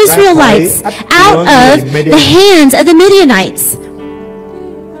 the Israelites, out of the hands of the Midianites.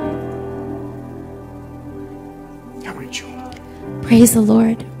 Cảm ơn Chúa. Praise the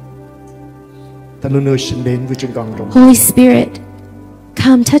Lord. Thánh Linh ơi, xin đến với chúng con trong Holy Spirit,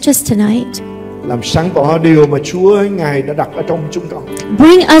 come touch us tonight. làm sáng tỏ điều mà Chúa Ngài đã đặt ở trong chúng con.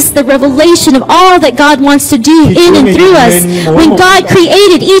 Bring us the revelation of all that God wants to do in and through us. When God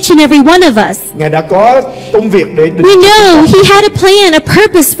created each and every one of us, Ngài đã có công việc để we know He had a plan, a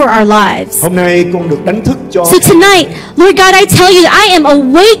purpose for our lives. hôm nay con được đánh thức cho. So tonight, Lord God, I tell you that I am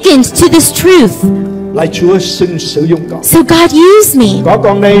awakened to this truth. Lạy Chúa, xin sử dụng con. So God, use me. Có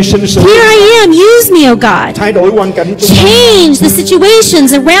con đây, xin sử dụng. Here I am. Use me, oh God. Thay đổi hoàn cảnh chúng con. Change the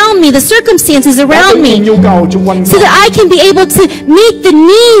situations around me, the circumstances Đáp around ứng những me, nhu cầu xung quanh so con. that I can be able to meet the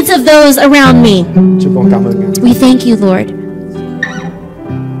needs of those around me. Chúng con cảm ơn Ngài. We thank you, Lord.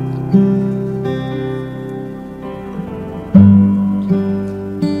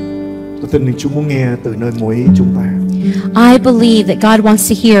 Tôi tin rằng Chúa muốn nghe từ nơi mỗi chúng ta. I believe that God wants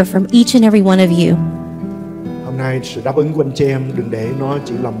to hear from each and every one of you. Hôm nay sự đáp ứng của anh chị em đừng để nó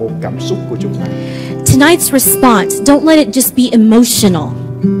chỉ là một cảm xúc của chúng ta, Tonight's response, don't let it just be emotional,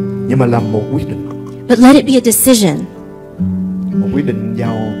 nhưng mà là một quyết định. but let it be a decision. Một quyết định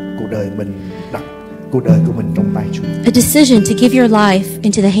giao cuộc đời mình, đặt cuộc đời của mình trong tay Chúa. A decision to give your life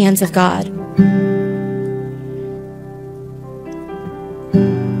into the hands of God.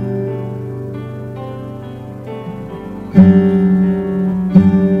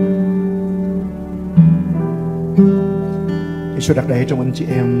 Chúa đặt để trong anh chị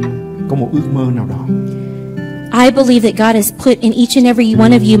em có một ước mơ nào đó. I believe that God has put in each and every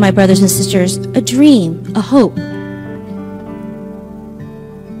one of you, my brothers and sisters, a dream, a hope.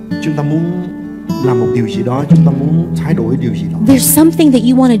 Chúng ta muốn làm một điều gì đó, chúng ta muốn thay đổi điều gì đó. There's something that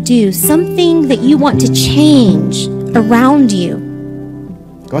you want to do, something that you want to change around you.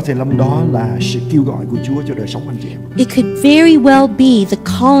 Có thể lúc đó là sự kêu gọi của Chúa cho đời sống anh chị em. It could very well be the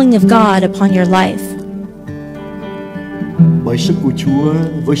calling of God upon your life. Bởi sức của Chúa,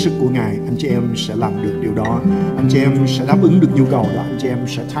 với sức của Ngài, anh chị em sẽ làm được điều đó. Anh chị em sẽ đáp ứng được nhu cầu đó. Anh chị em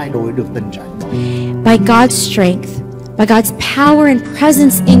sẽ thay đổi được tình trạng đó. By God's strength, by God's power and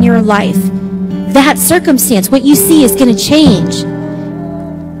presence in your life, that circumstance, what you see is going to change.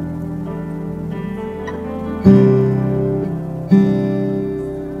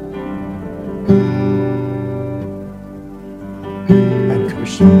 And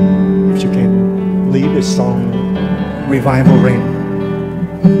Christian, if you can lead the song Revival Rain,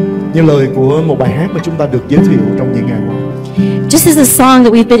 như lời của một bài hát mà chúng ta được giới thiệu trong những ngày qua. Just as a song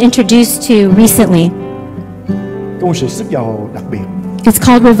that we've been introduced to recently. Có một sự sức giàu đặc biệt. It's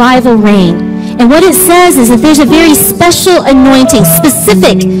called Revival Rain. And what it says is that there's a very special anointing,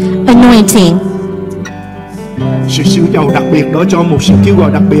 specific anointing. Sự sức giàu đặc biệt đó cho một sự kêu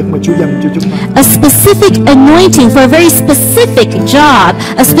gọi đặc biệt mà Chúa dành cho chúng ta. A specific anointing for a very specific job,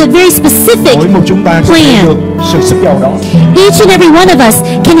 a very specific Mỗi một chúng ta có thể được sự sức giàu đó. Each and every one of us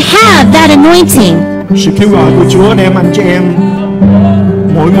can have that anointing. Sự kêu gọi của Chúa đem anh chị em,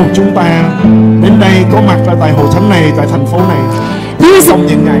 mỗi một chúng ta đến đây có mặt ở tại hội thánh này, tại thành phố này.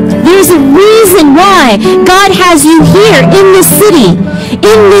 There's a reason why God has you here in this city,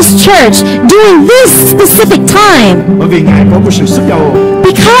 in this church, during this specific time. Bởi vì Ngài có một sự sức giàu.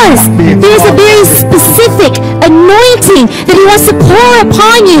 Because there's a very specific anointing that He wants to pour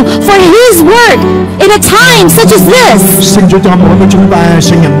upon you for His work in a time such as this. Xin Chúa cho mỗi một chúng ta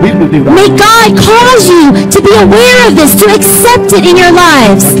sẽ nhận biết được điều đó. May God cause you to be aware of this, to accept it in your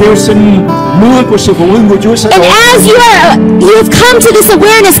lives. Kêu xin mưa của sự phụ ưng của Chúa sẽ đổ. And as you have come to this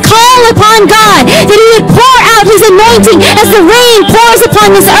awareness, call upon God that He would pour out His anointing as the rain pours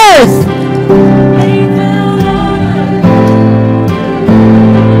upon this earth.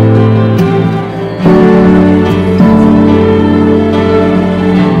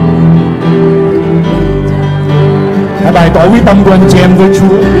 Hãy bày tỏ quyết tâm của anh chị em với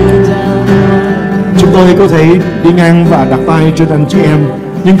Chúa. Chúng tôi có thể đi ngang và đặt tay trên anh chị em,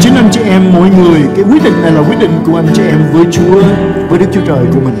 nhưng chính anh chị em mỗi người, cái quyết định này là quyết định của anh chị em với Chúa, với Đức Chúa Trời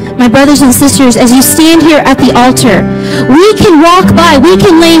của mình. My brothers and sisters, as you stand here at the altar, we can walk by, we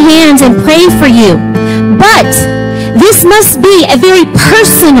can lay hands and pray for you. But this must be a very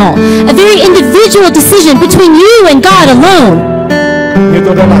personal, a very individual decision between you and God alone. Như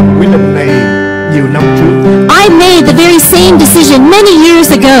tôi đã làm quyết định này nhiều năm trước. I made the very same decision many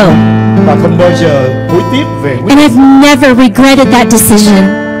years ago. Và không bao giờ hối tiếc về quyết And định. I've never regretted that decision.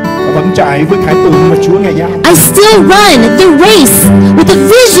 Và vẫn chạy với khải tượng mà Chúa Ngài giao. I still run the race with the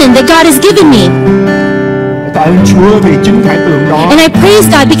vision that God has given me. Tạ ơn Chúa vì chính khải tượng đó. And I praise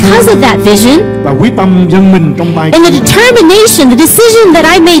God because of that vision. Và quyết tâm dâng mình trong tay. And the determination, the decision that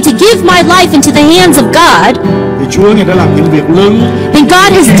I made to give my life into the hands of God. Thì Chúa Ngài đã làm những việc lớn. And God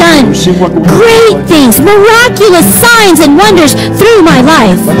has done great things, miraculous signs and wonders through my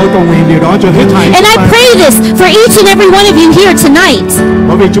life. Và tôi cầu nguyện điều đó cho hết thảy. And I pray this for each and every one of you here tonight.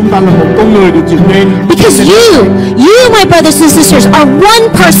 Bởi vì chúng ta là một con người được dựng nên. Because you, my brothers and sisters, are one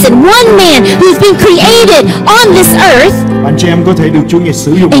person, one man who's been created on this earth. Anh chị em có thể được Chúa Ngài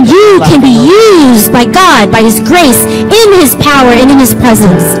sử dụng. And you can be used by God, by His grace, in His power and in His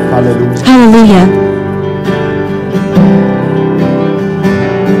presence. Hallelujah. Hallelujah.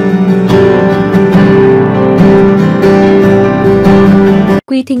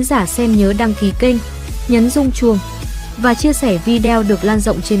 Quý thính giả xem nhớ đăng ký kênh, nhấn rung chuông và chia sẻ video được lan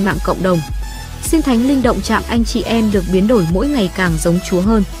rộng trên mạng cộng đồng. Xin Thánh Linh động chạm anh chị em được biến đổi mỗi ngày càng giống Chúa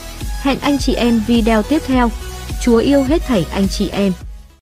hơn. Hẹn anh chị em video tiếp theo. Chúa yêu hết thảy anh chị em.